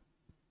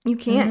 You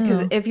can't,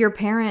 because if your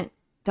parent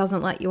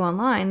doesn't let you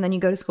online, then you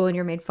go to school and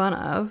you're made fun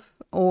of,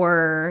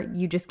 or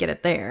you just get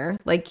it there.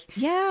 Like,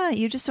 yeah,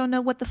 you just don't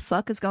know what the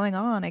fuck is going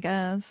on, I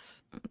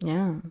guess.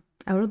 Yeah.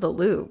 Out of the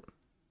loop.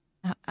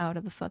 Out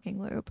of the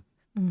fucking loop.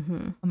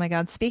 Oh my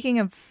God. Speaking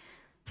of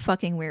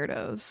fucking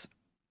weirdos.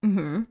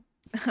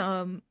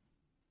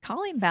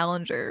 Colleen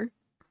Ballinger.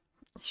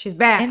 She's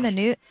back. In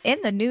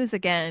the news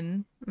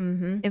again.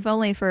 If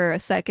only for a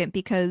second,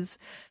 because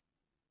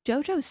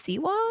JoJo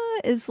Siwa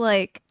is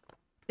like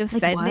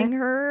defending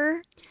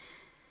her.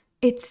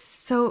 It's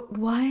so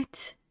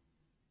what?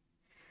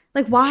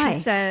 Like, why?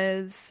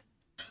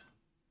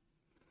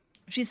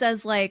 She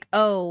says like,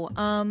 oh,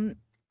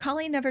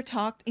 Colleen never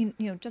talked,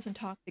 doesn't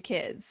talk to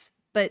kids,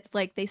 but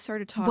like they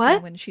started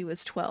talking when she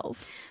was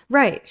 12.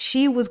 Right.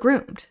 She was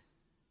groomed.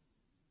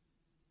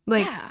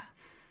 Like, yeah.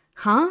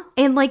 Huh?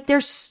 And like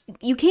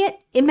you can't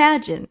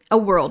imagine a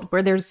world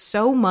where there's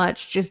so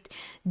much just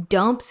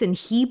dumps and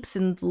heaps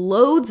and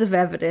loads of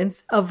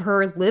evidence of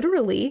her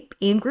literally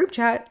in group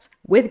chats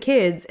with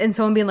kids and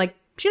someone being like,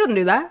 she doesn't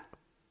do that.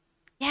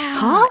 Yeah.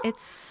 Huh?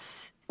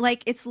 It's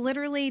like, it's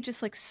literally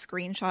just like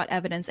screenshot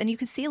evidence. And you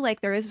can see like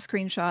there is a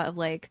screenshot of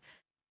like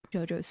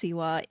JoJo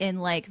Siwa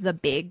in like the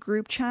big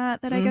group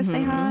chat that I guess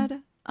they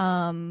had.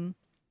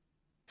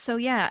 So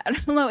yeah, I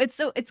don't know.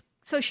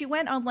 So she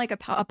went on like a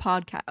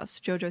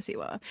podcast, JoJo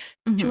Siwa.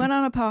 She went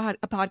on a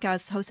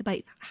podcast hosted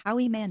by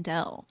Howie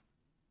Mandel.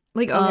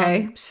 Like,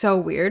 okay, so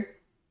weird.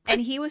 And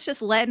he was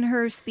just letting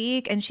her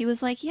speak, and she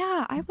was like,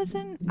 "Yeah, I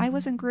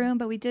wasn't groomed,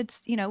 but we did,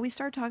 we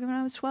started talking when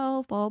I was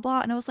 12, blah blah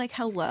blah." And I was like,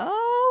 "Hello?"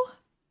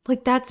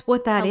 Like, that's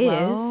what that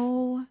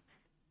is.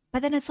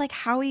 But then it's like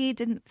Howie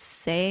didn't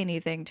say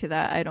anything to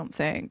that, I don't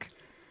think.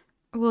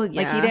 Well,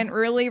 yeah. Like, he didn't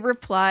really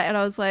reply, and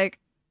I was like,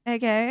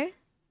 okay.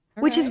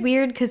 Which is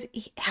weird, because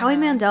Howie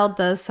Mandel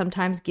does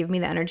sometimes give me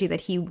the energy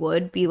that he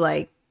would be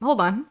like,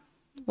 hold on,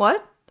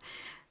 what?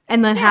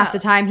 And then half the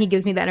time he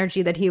gives me the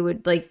energy that he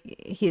would, like,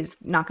 he's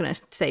not going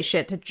to say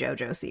shit to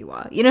JoJo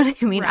Siwa. You know what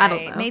I mean? Right. I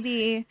don't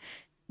know.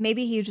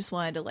 Maybe he just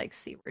wanted to, like,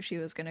 see where she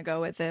was going to go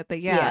with it.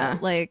 But yeah,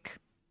 like,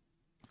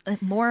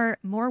 more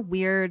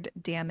weird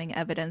damning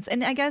evidence.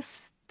 And I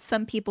guess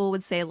some people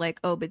would say, like,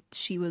 oh, but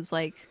she was,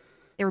 like,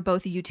 they were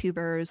both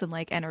YouTubers and,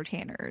 like,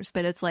 entertainers.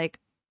 But it's like,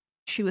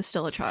 she was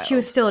still a child. She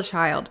was still a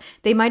child.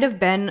 They might have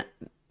been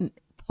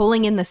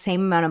pulling in the same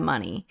amount of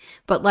money,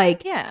 but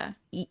like,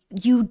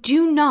 you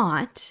do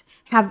not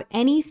have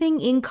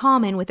anything in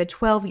common with a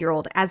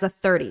 12-year-old as a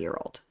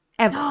 30-year-old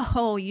ever.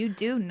 Oh, you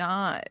do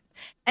not.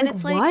 And like,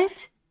 it's like,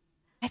 what?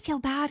 I feel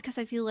bad because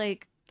I feel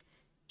like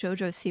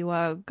JoJo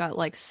Siwa got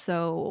like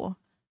so,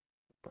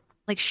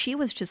 like she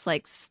was just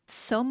like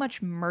so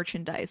much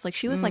merchandise. Like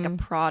she was like a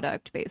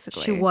product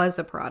basically. She was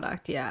a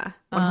product, yeah,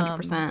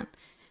 100%.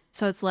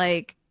 So it's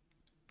like,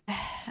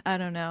 I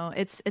don't know.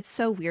 It's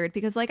so weird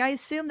because like I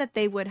assume that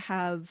they would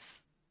have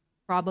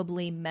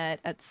probably met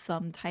at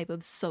some type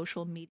of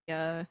social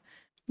media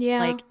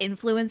like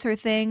influencer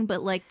thing,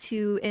 but like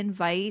to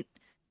invite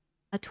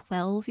a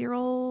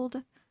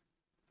 12-year-old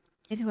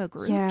into a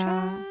group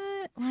chat,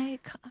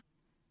 like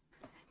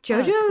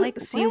JoJo like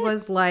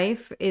Siwa's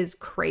life is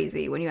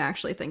crazy when you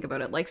actually think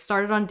about it. Like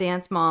started on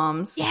Dance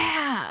Moms,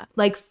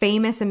 like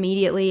famous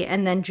immediately,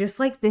 and then just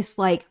like this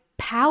like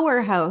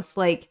powerhouse,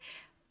 like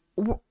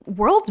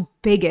world's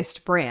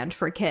biggest brand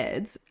for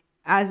kids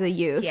as a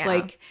youth,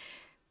 like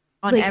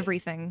on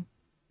everything.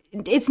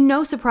 It's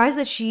no surprise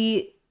that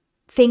she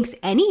thinks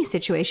any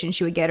situation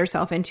she would get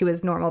herself into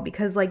is normal,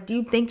 because like, do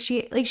you think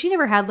she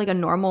never had like a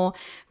normal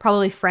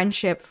probably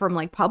friendship from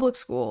like public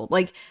school?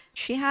 Like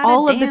she had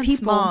all of the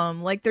people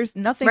mom, like there's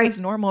nothing is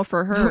normal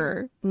for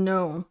her.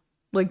 No,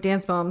 like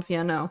Dance Moms,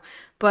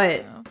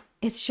 but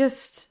it's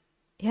just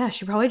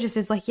she probably just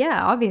is like,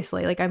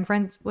 obviously, like I'm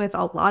friends with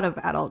a lot of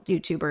adult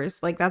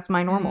YouTubers, like that's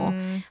my normal.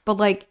 But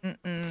like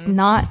it's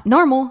not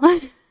normal.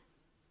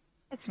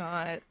 It's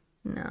not.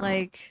 No.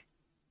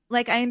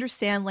 Like I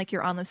understand like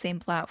you're on the same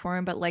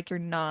platform, but like you're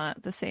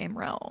not the same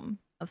realm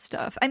of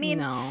stuff. I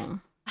mean,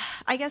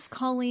 I guess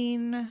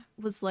Colleen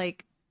was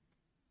like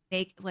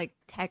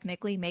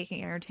technically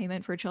making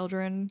entertainment for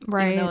children,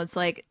 right? Even though it's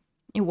like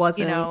it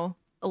wasn't, a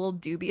little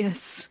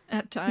dubious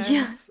at times.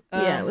 It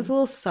was a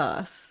little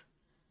sus.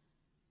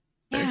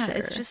 Yeah, sure.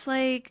 It's just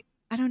like,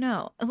 I don't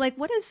know. Like,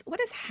 what is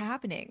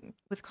happening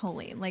with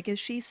Colleen? Like, is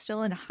she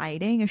still in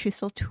hiding? Is she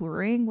still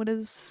touring? Where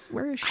is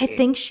she? I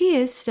think she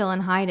is still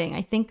in hiding.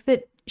 I think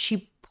that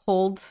she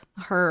pulled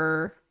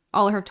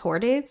all her tour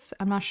dates.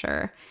 I'm not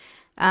sure.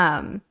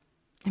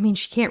 I mean,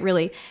 she can't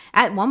really.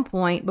 At one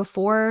point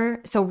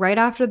right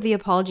after the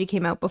apology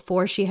came out,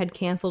 before she had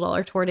canceled all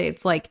her tour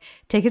dates, like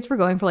tickets were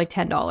going for like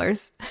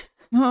 $10.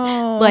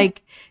 Oh,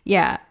 Like,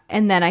 yeah.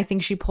 And then I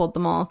think she pulled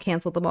them all,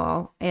 canceled them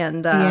all.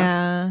 And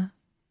yeah.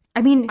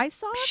 I mean, I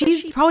saw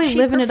she's probably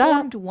living it up. She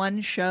performed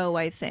one show,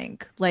 I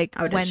think, like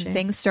when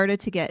things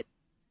started to get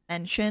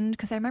mentioned,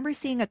 because I remember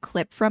seeing a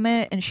clip from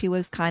it, and she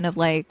was kind of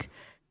like,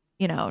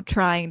 you know,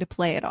 trying to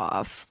play it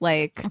off,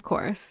 like, of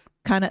course,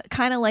 kind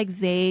of like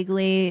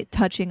vaguely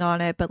touching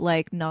on it, but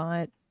like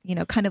not, you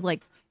know, kind of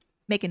like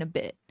making a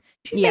bit.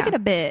 She's making a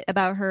bit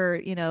about her,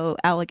 you know,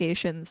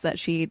 allegations that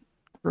she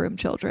groomed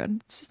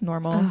children. It's just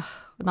normal. Ugh,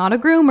 not a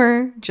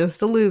groomer,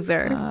 just a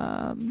loser.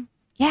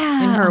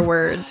 Yeah, in her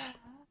words.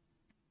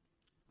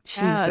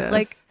 Yeah, Jesus.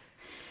 like,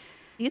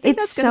 do you think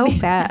it's that's gonna so be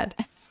bad.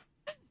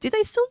 Do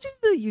they still do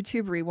the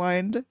YouTube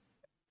rewind?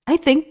 I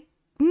think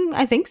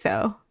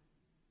so.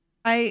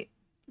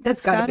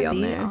 That's gotta be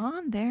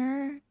on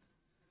there.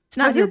 It's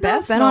not your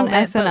best been moment,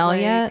 on SNL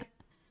like, yet.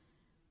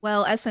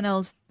 Well,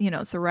 SNL's, you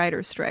know, it's a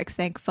writer's strike.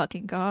 Thank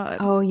fucking God.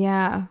 Oh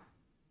yeah,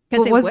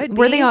 because it would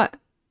be.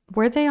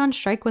 Were they on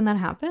strike when that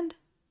happened?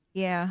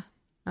 Yeah.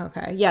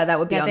 Okay. Yeah, that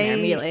would be on there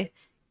immediately.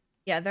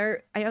 Yeah,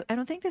 I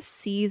don't think the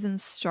season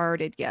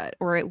started yet,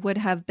 or it would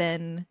have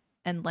been,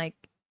 and like,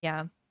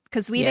 yeah,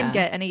 because we didn't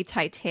get any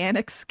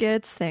Titanic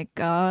skits, thank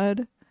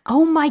God.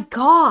 Oh my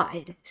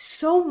God,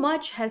 so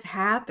much has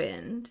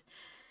happened.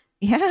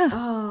 Yeah.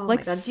 Oh like,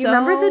 my God. Do you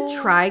remember the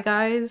Try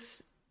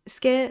Guys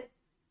skit?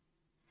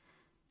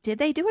 Did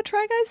they do a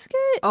Try Guys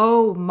skit?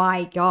 Oh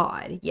my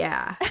God,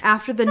 yeah.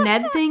 After the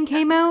Ned thing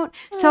came out,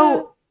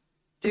 so.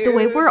 Dude, the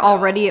way we're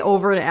already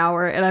over an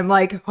hour, and I'm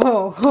like,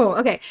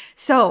 okay.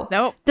 So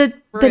nope, the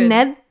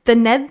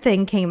Ned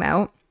thing came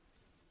out,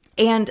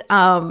 and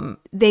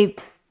they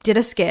did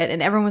a skit,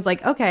 and everyone was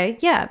like, okay,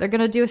 yeah, they're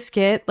gonna do a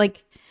skit,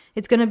 like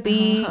it's gonna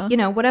be, you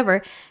know,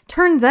 whatever.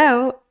 Turns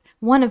out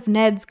one of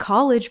Ned's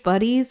college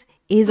buddies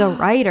is a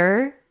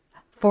writer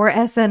for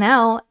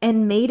SNL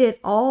and made it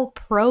all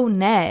pro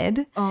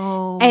Ned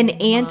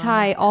and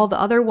anti all the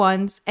other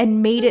ones,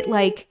 and made it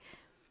like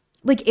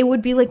it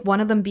would be like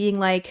one of them being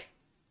like,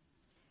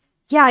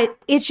 yeah,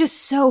 it's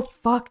just so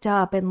fucked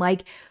up and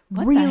like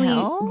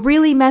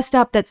really messed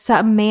up that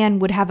some man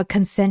would have a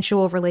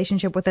consensual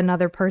relationship with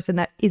another person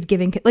that is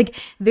giving, like,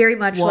 very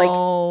much like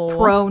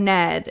pro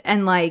Ned,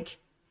 and like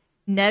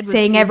Ned was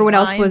saying everyone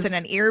else was in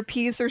an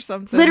earpiece or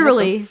something.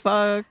 Literally, what the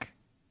fuck.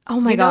 Oh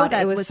my God,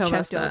 that it was so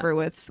checked over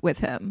with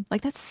him.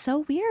 Like, that's so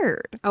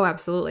weird. Oh,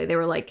 absolutely. They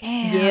were like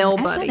Yale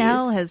buddies.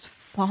 SNL has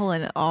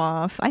fallen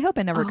off. I hope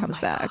it never comes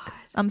back. God.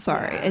 I'm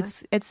sorry. Yeah.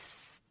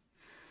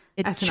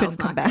 It SNL's shouldn't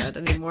come back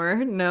anymore.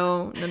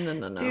 No.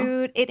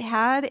 Dude, it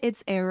had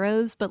its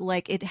eras, but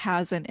like it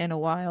hasn't in a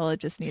while. It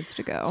just needs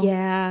to go.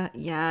 Yeah.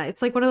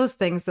 It's like one of those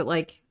things that,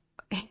 like,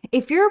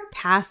 if you're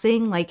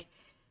passing like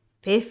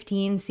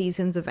 15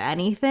 seasons of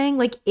anything,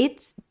 like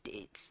it's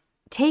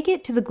take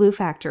it to the glue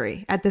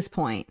factory at this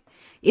point.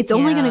 It's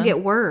only going to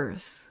get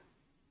worse.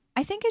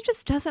 I think it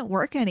just doesn't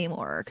work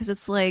anymore because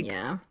it's like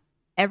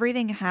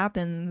everything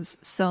happens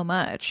so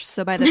much.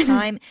 So by the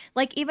time,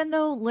 like, even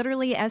though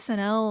literally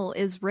SNL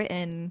is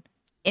written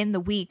in the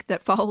week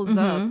that follows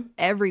up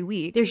every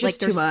week, there's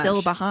just like, they're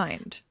still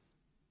behind.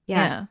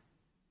 Yeah.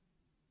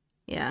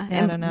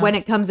 And when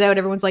it comes out,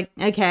 everyone's like,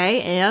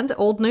 okay, and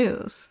old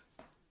news.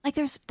 Like,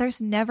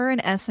 there's never an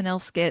SNL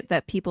skit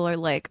that people are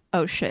like,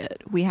 oh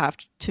shit, we have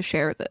to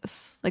share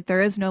this. Like,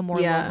 there is no more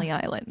Lonely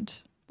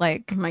Island.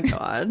 Like, oh my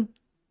God.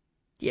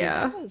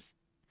 Yeah.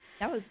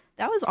 That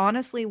was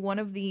honestly one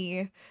of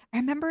the, I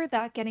remember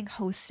that getting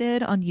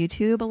hosted on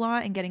YouTube a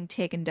lot and getting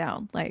taken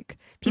down. Like,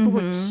 people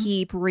would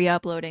keep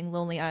re-uploading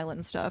Lonely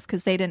Island stuff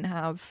because they didn't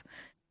have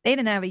a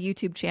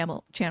YouTube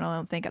channel, I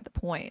don't think, at the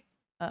point.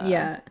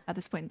 At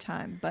this point in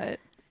time. But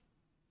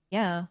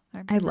yeah,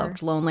 I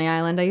loved Lonely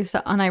Island. I used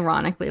to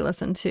unironically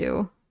listen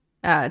to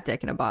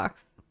Dick in a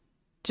Box,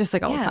 just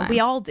like all the time. We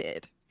all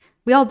did.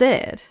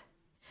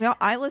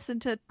 I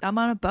listened to I'm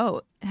on a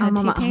Boat. Had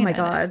oh my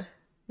God.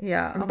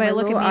 Yeah. Everybody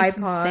look at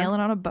me sailing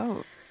on a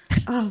boat.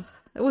 Oh,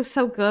 it was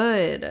so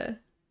good.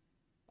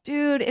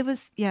 Dude, it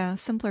was,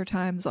 simpler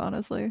times,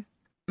 honestly.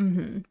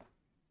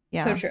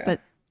 Yeah, so true.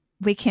 But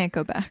we can't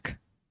go back.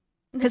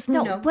 Because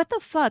what the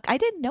fuck? I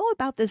didn't know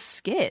about this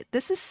skit.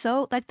 This is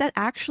so, like, that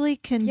actually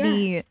can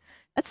be,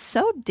 that's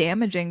so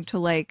damaging to,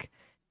 like,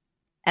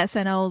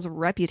 SNL's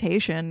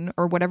reputation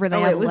or whatever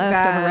they have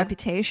left of a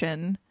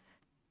reputation.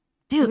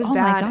 Dude, it was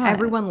bad. My God.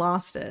 Everyone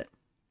lost it.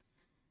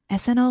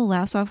 SNL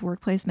laughs off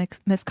workplace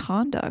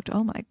misconduct.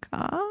 Oh my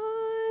God.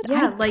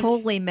 Yeah, I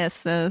totally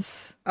miss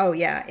this. Oh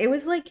yeah. It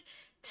was like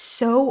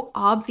so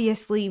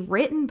obviously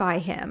written by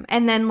him.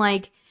 And then,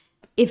 like,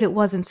 if it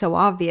wasn't so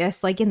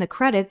obvious, like in the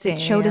credits,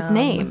 it showed his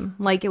name.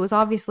 Like, it was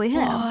obviously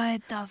him.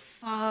 What the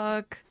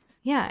fuck?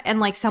 Yeah. And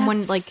like someone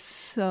That's like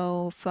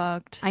so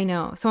fucked. I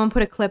know. Someone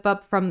put a clip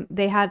up from,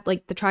 they had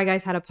like the Try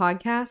Guys had a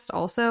podcast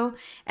also.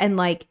 And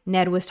like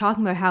Ned was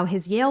talking about how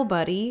his Yale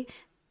buddy,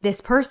 this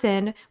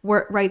person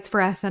writes for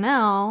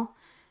SNL,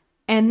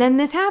 And then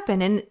this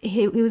happened, and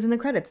he was in the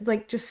credits. It's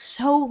like just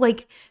so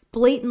like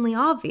blatantly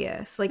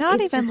obvious. Like Not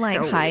it's even just like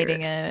so hiding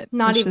weird. it.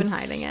 Not It's even just-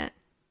 hiding it.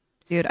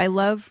 Dude, I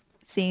love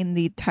seeing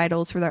the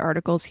titles for the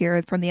articles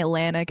here from the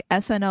Atlantic.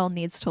 SNL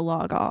needs to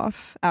log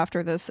off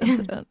after this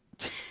incident.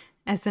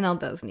 SNL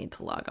does need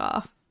to log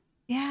off.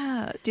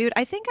 Yeah, dude,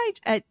 I think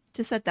I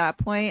just at that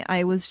point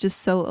I was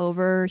just so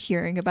over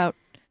hearing about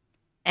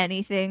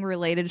anything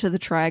related to the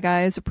Try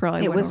Guys. It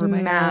probably It went was over my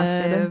head.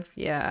 massive.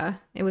 Yeah,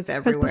 it was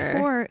Because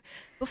everywhere.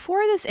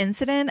 before this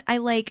incident, I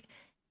like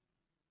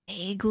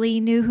vaguely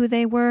knew who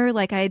they were.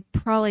 Like I'd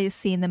probably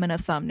seen them in a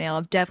thumbnail.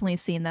 I've definitely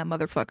seen that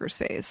motherfucker's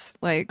face.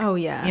 Like, Oh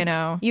yeah, you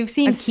know, you've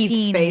seen I've Keith's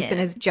seen face him. and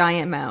his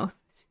giant mouth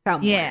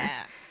somewhere.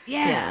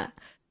 Yeah.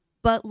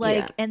 But like,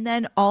 Yeah. and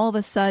then all of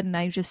a sudden,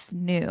 I just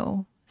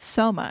knew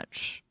so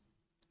much.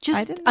 I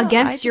Just didn't know.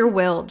 against your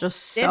will,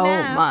 just didn't so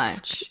ask.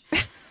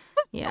 much.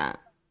 Yeah.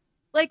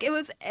 Like it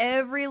was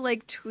every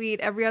like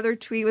tweet, every other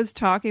tweet was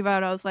talking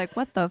about it. I was like,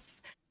 what the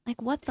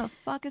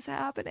fuck is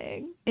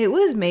happening? It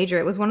was major.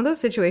 It was one of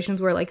those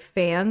situations where like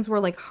fans were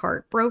like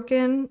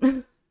heartbroken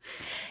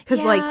because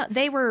Yeah, like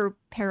they were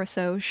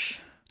parasocial.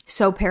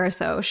 so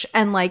parasocial,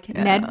 and like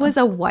Yeah. Ned was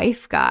a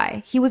wife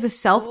guy. He was a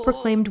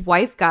self-proclaimed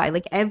wife guy.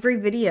 Like every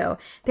video,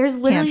 there's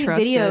literally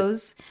trust it.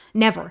 videos.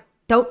 Never,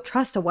 don't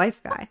trust a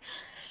wife guy.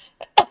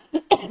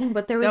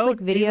 But there was Don't like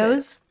do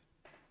videos,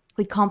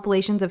 like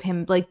compilations of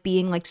him like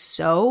being like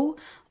so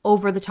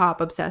over the top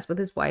obsessed with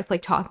his wife,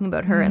 like talking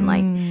about her and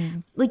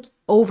like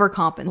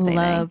overcompensating.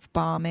 Love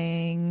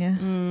bombing.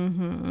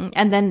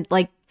 And then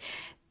like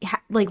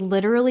like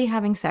literally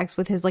having sex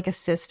with his like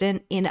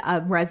assistant in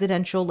a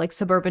residential like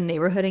suburban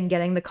neighborhood and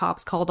getting the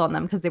cops called on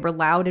them because they were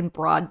loud in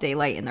broad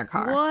daylight in their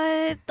car.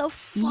 What the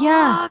fuck?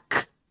 Yeah.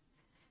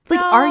 Like,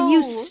 No. are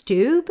you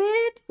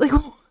stupid? Like,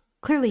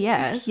 clearly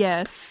yes.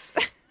 Yes.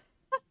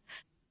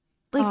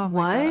 Like, Oh my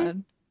what?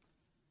 God.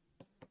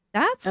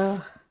 That's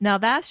Ugh. now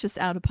that's just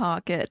out of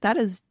pocket. That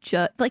is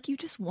just like you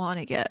just want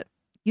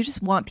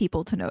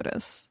people to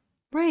notice.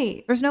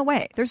 Right. There's no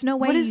way. There's no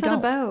way What is you that don't.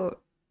 about?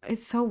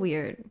 It's so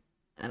weird.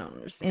 I don't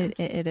understand.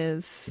 It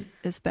is.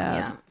 It's bad.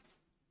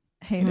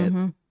 Yeah. Hate it.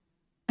 Mhm.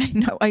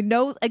 I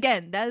know.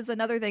 Again, that is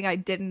another thing I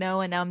didn't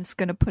know, and now I'm just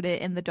gonna put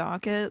it in the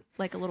docket,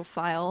 like a little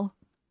file.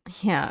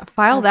 Yeah.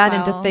 File that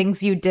into File.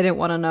 things you didn't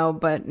want to know,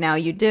 but now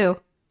you do.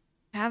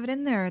 Have it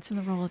in there. It's in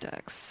the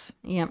Rolodex.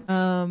 Yeah.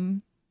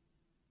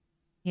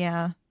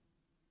 Yeah.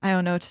 I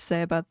don't know what to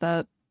say about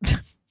that.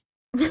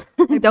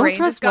 Don't brain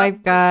trust just got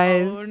wife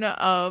guys. blown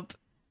up.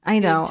 I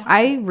know. don't.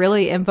 I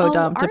really info Oh,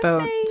 dumped aren't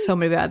about they- so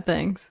many bad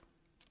things.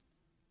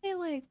 They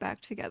like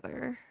back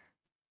together.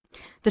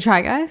 The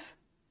Try Guys?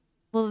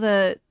 Well,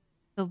 the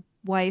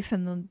wife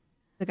and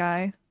the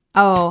guy.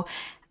 Oh,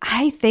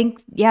 I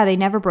think, yeah, they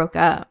never broke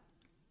up.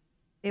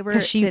 They were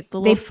 'Cause she- the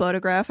little they-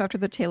 photograph after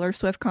the Taylor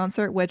Swift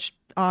concert, which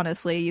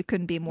honestly you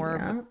couldn't be more.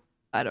 Yeah.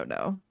 I don't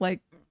know, like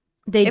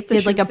They if the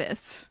did like shoe a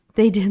fits.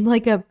 They did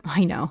like a,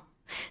 I know.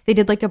 They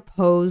did like a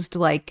posed,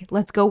 like,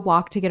 let's go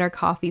walk to get our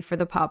coffee for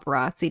the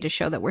paparazzi to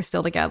show that we're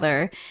still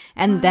together.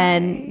 And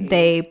then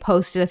they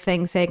posted a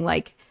thing saying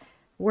like,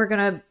 we're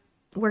gonna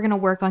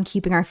work on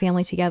keeping our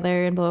family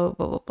together and blah, blah,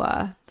 blah, blah,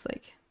 blah. It's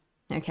like,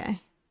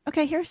 okay.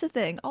 Okay, here's the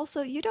thing.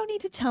 Also, you don't need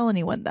to tell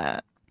anyone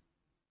that.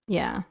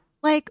 Yeah.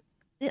 Like,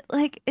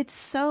 it's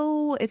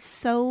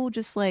so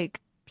just like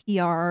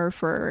PR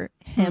for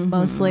him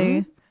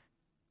mostly.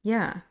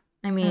 Yeah.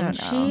 I mean, don't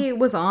know. she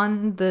was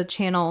on the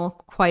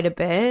channel quite a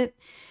bit,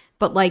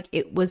 but like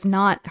it was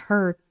not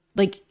her,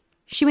 like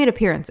she made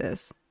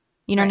appearances.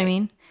 You know what I Right.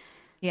 mean?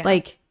 Yeah.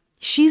 Like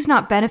she's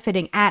not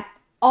benefiting at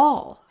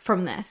all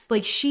from this.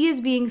 Like she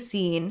is being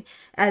seen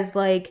as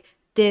like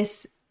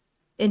this,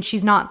 and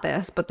she's not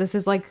this, but this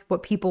is like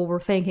what people were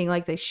thinking.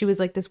 Like that she was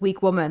like this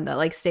weak woman that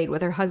like stayed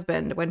with her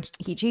husband when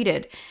he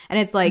cheated. And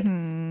it's like,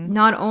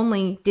 not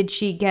only did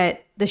she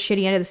get the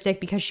shitty end of the stick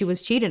because she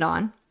was cheated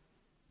on,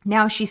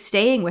 now she's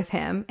staying with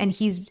him, and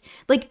he's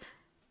like,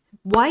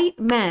 white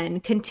men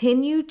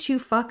continue to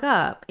fuck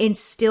up and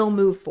still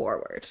move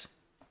forward.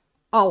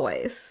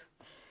 Always.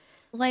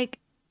 like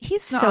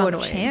he's So not on the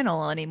annoying.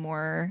 channel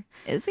anymore,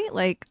 is he?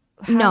 Like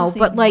how No, does he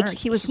but, like, work?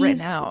 He was he's-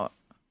 written out.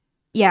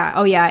 Yeah.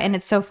 Oh, yeah. And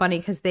it's so funny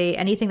because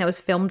anything that was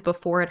filmed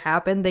before it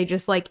happened, they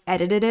just like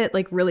edited it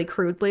like really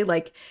crudely.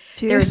 Like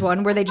Dude. there's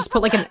one where they just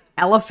put like an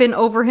elephant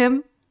over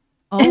him.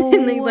 Oh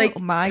And they like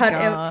my cut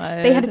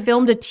god! They had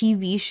filmed a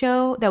TV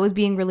show that was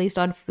being released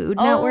on Food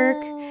Network.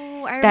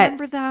 Oh, I that-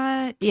 remember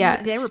that. Dude, Yeah,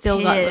 they were still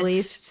got pissed.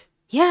 released.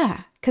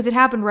 Yeah, because it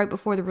happened right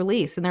before the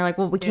release, and they're like,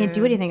 "Well, we can't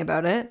do Dude. anything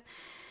about it."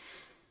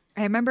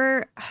 I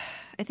remember.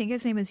 I think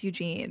his name is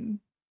Eugene.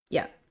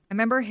 Yeah, I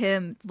remember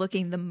him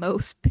looking the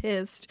most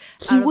pissed.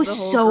 He out of was the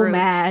whole so group.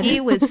 mad. He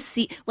was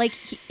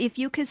if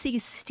you could see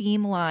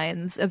steam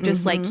lines of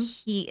just like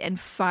heat and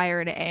fire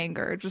and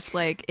anger, just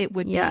like it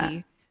would Yeah.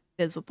 be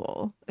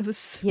visible. It was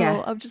so.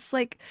 Yeah. I'm just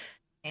like,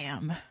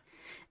 damn.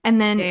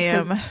 and then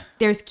Damn. so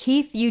there's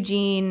Keith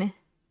Eugene.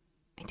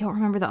 I don't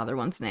remember the other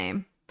one's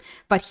name,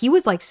 but he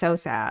was like so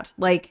sad.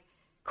 Like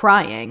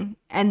crying,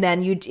 and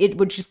then it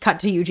would just cut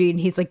to Eugene.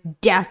 He's like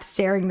death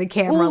staring the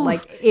camera. Ooh,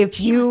 like if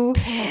he was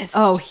pissed.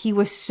 Oh, he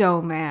was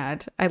so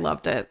mad. I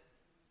loved it.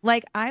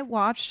 Like, I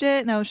watched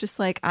it and I was just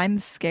like, I'm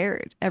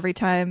scared every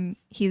time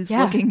he's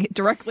looking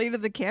directly into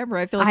the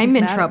camera. I feel like I'm he's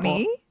in mad trouble. At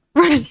me.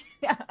 Right.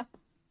 Yeah.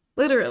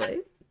 Literally.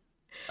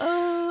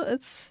 Oh,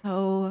 it's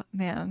so,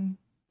 man.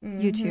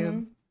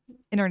 YouTube.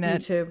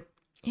 Internet. YouTube.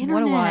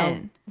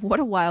 What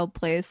a wild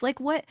place. Like,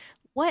 what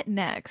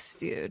next,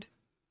 dude?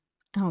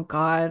 Oh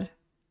God.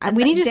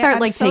 We need to start I'm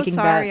like so taking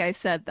sorry bets. I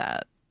said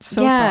that.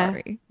 So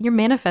sorry. You're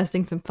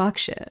manifesting some fuck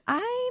shit.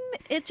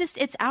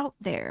 It's out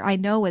there. I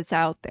know it's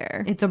out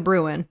there. It's a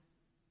brewing.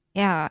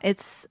 Yeah,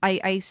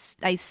 I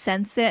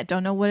sense it.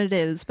 Don't know what it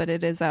is, but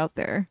it is out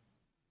there.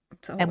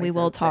 And we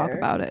will talk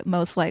about it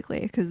most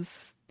likely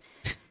because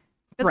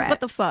what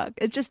the fuck?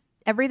 It just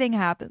everything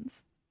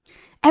happens.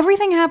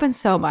 Everything happens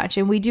so much,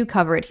 and we do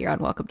cover it here on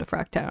Welcome to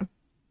Frogtown.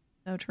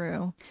 So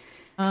true.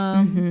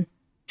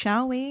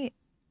 Shall we?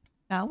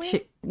 Shall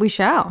we? We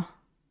shall.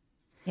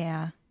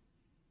 Yeah.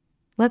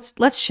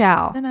 Let's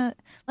shall.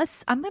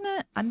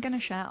 I'm gonna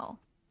shall.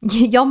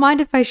 Y'all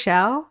mind if I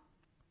shall?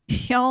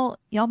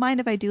 Y'all mind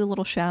if I do a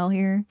little shall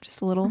here?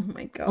 Just a little. Oh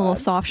my God. A little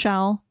soft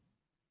shall.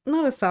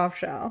 Not a soft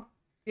shall.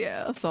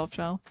 Yeah, a soft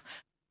shall.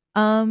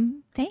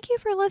 Thank you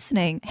for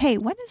listening. Hey,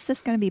 when is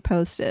this gonna be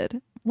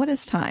posted? What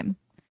is time?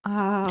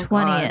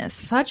 20th.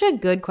 Such a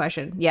good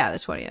question. Yeah, the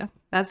 20th.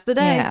 That's the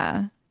day.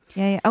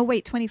 Yeah. Oh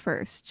wait,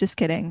 21st. Just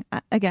kidding.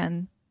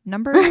 Again,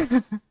 numbers.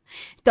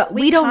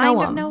 we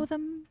don't know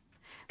them.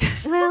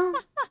 Well,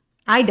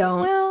 I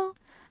don't. Well,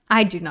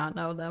 I do not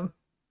know them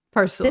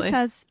personally.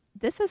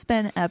 This has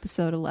been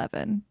episode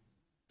 11.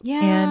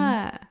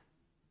 Yeah. And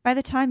by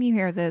the time you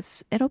hear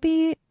this, it'll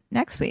be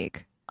next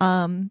week.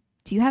 Do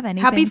you have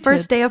anything? Happy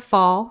first day of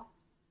fall,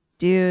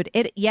 dude.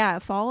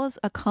 Fall is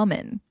a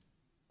coming.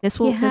 This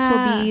will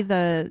be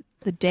the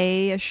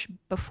day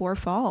before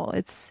fall.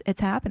 It's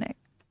happening.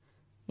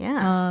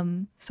 Yeah.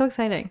 So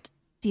exciting.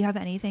 Do you have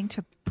anything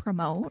to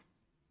promote?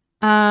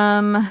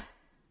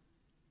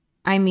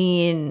 I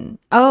mean,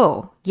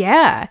 oh,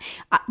 yeah.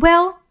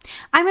 Well,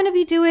 I'm going to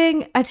be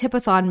doing a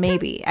tip-a-thon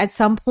maybe at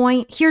some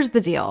point. Here's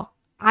the deal.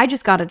 I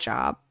just got a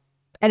job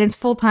and it's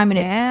full-time and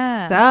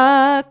it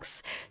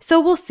sucks.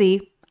 So we'll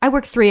see. I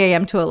work 3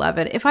 a.m. to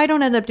 11. If I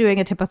don't end up doing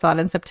a tip-a-thon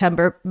in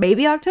September,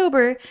 maybe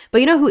October.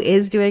 But you know who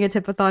is doing a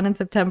tip-a-thon in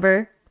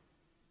September?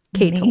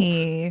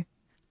 Kate.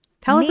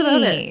 Tell us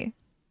about it.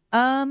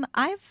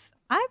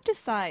 I've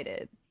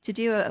decided to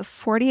do a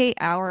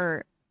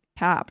 48-hour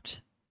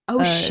capped.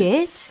 Oh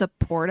shit!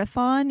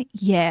 Support-a-thon?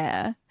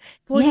 Yeah.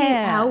 48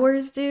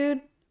 hours,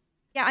 dude?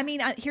 Yeah, I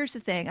mean, here's the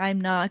thing. I'm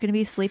not going to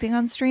be sleeping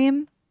on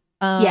stream.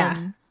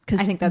 I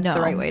think that's the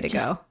right way to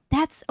go.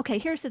 That's, okay,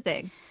 here's the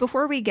thing.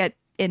 Before we get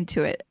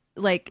into it,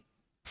 like,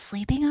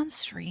 sleeping on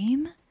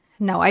stream?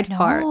 No, I'd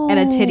fart and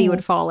a titty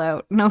would fall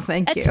out. No,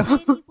 thank you. A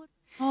titty would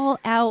fall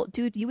out.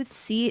 Dude, you would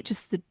see it,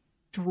 just the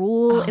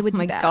drool. It would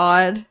be bad.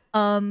 God.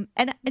 And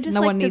just no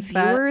like one the needs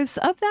viewers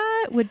of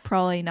that would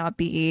probably not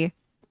be,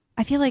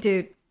 I feel like,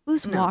 dude.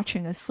 Who's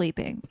watching us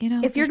sleeping? You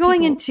know, if you're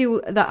going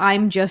into the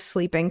I'm just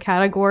sleeping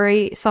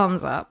category,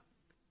 thumbs up.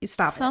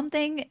 Stop.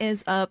 Something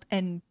is up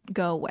and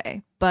go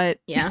away. But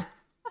yeah,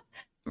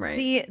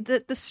 right.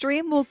 The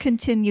stream will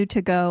continue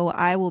to go.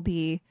 I will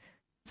be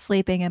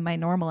sleeping in my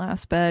normal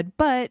ass bed.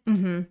 But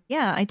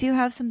yeah, I do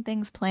have some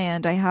things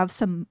planned. I have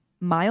some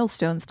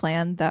milestones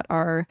planned that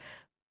are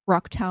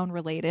Rocktown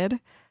related.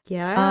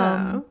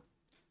 Yeah.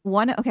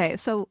 Okay,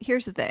 so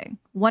here's the thing.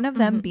 One of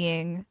them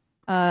being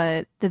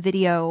the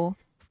video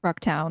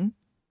Rocktown.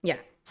 Yeah.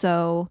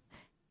 So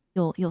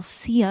you'll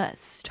see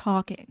us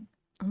talking.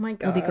 Oh my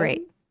God. It'll be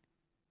great.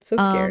 So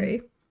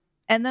scary.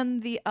 And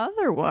then the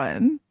other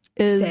one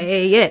is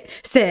Say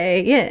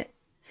it.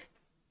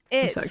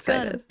 It's I'm so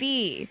excited. Gonna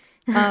be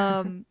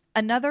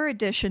another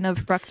edition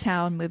of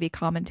Rocktown movie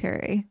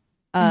commentary.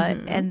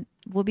 And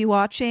we'll be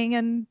watching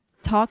and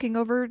talking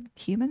over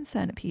Human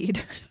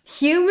Centipede.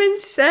 Human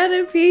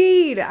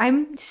Centipede.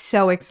 I'm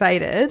so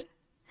excited.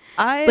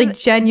 I've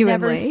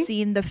genuinely never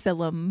seen the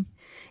film.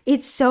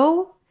 It's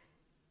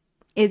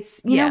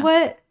you know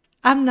what?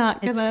 I'm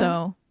not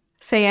gonna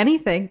say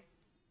anything,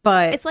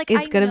 but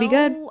it's gonna be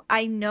good.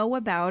 I know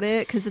about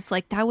it because it's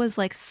like that was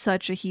like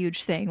such a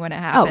huge thing when it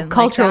happened. Oh,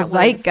 cultural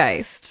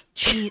zeitgeist.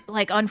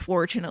 Like,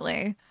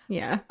 unfortunately.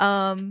 Yeah.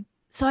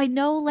 So I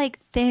know like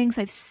things,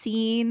 I've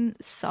seen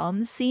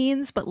some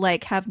scenes, but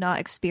like have not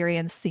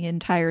experienced the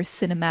entire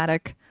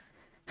cinematic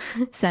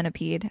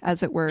centipede,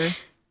 as it were.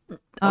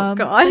 Oh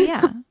God. So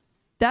yeah.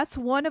 That's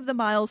one of the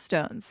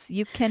milestones.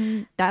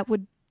 That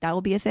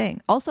will be a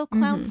thing. Also,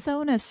 Clown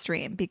Sona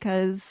stream,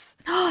 because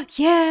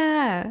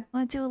yeah, I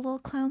want to do a little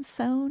Clown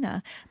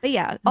Sona. But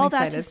yeah, all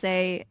that to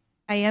say,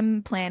 I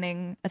am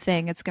planning a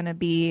thing. It's going to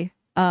be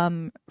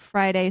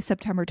Friday,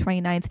 September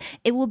 29th.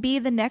 It will be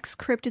the next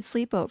Cryptid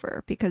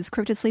Sleepover, because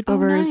Cryptid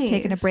Sleepover is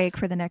taking a break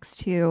for the next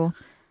 2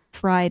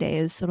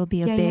 Fridays. So it'll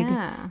be a big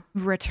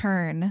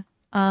return.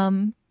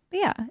 But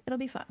yeah, it'll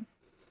be fun.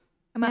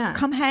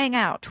 Come hang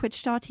out.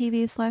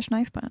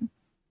 Twitch.tv/knifebun.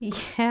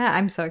 Yeah,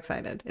 I'm so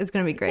excited. It's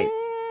gonna be great.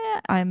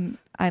 Yeah,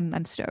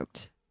 I'm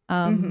stoked.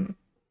 But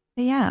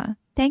yeah,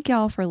 thank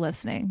y'all for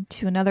listening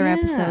to another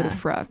episode of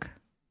Fruck.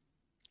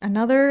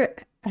 Another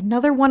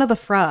one of the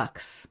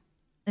Frucks.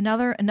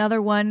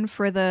 Another one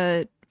for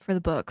the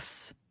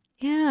books.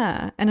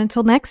 Yeah, and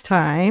until next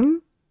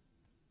time,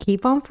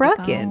 keep on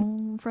frucking. Keep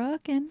on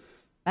frucking.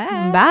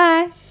 Bye.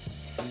 Bye.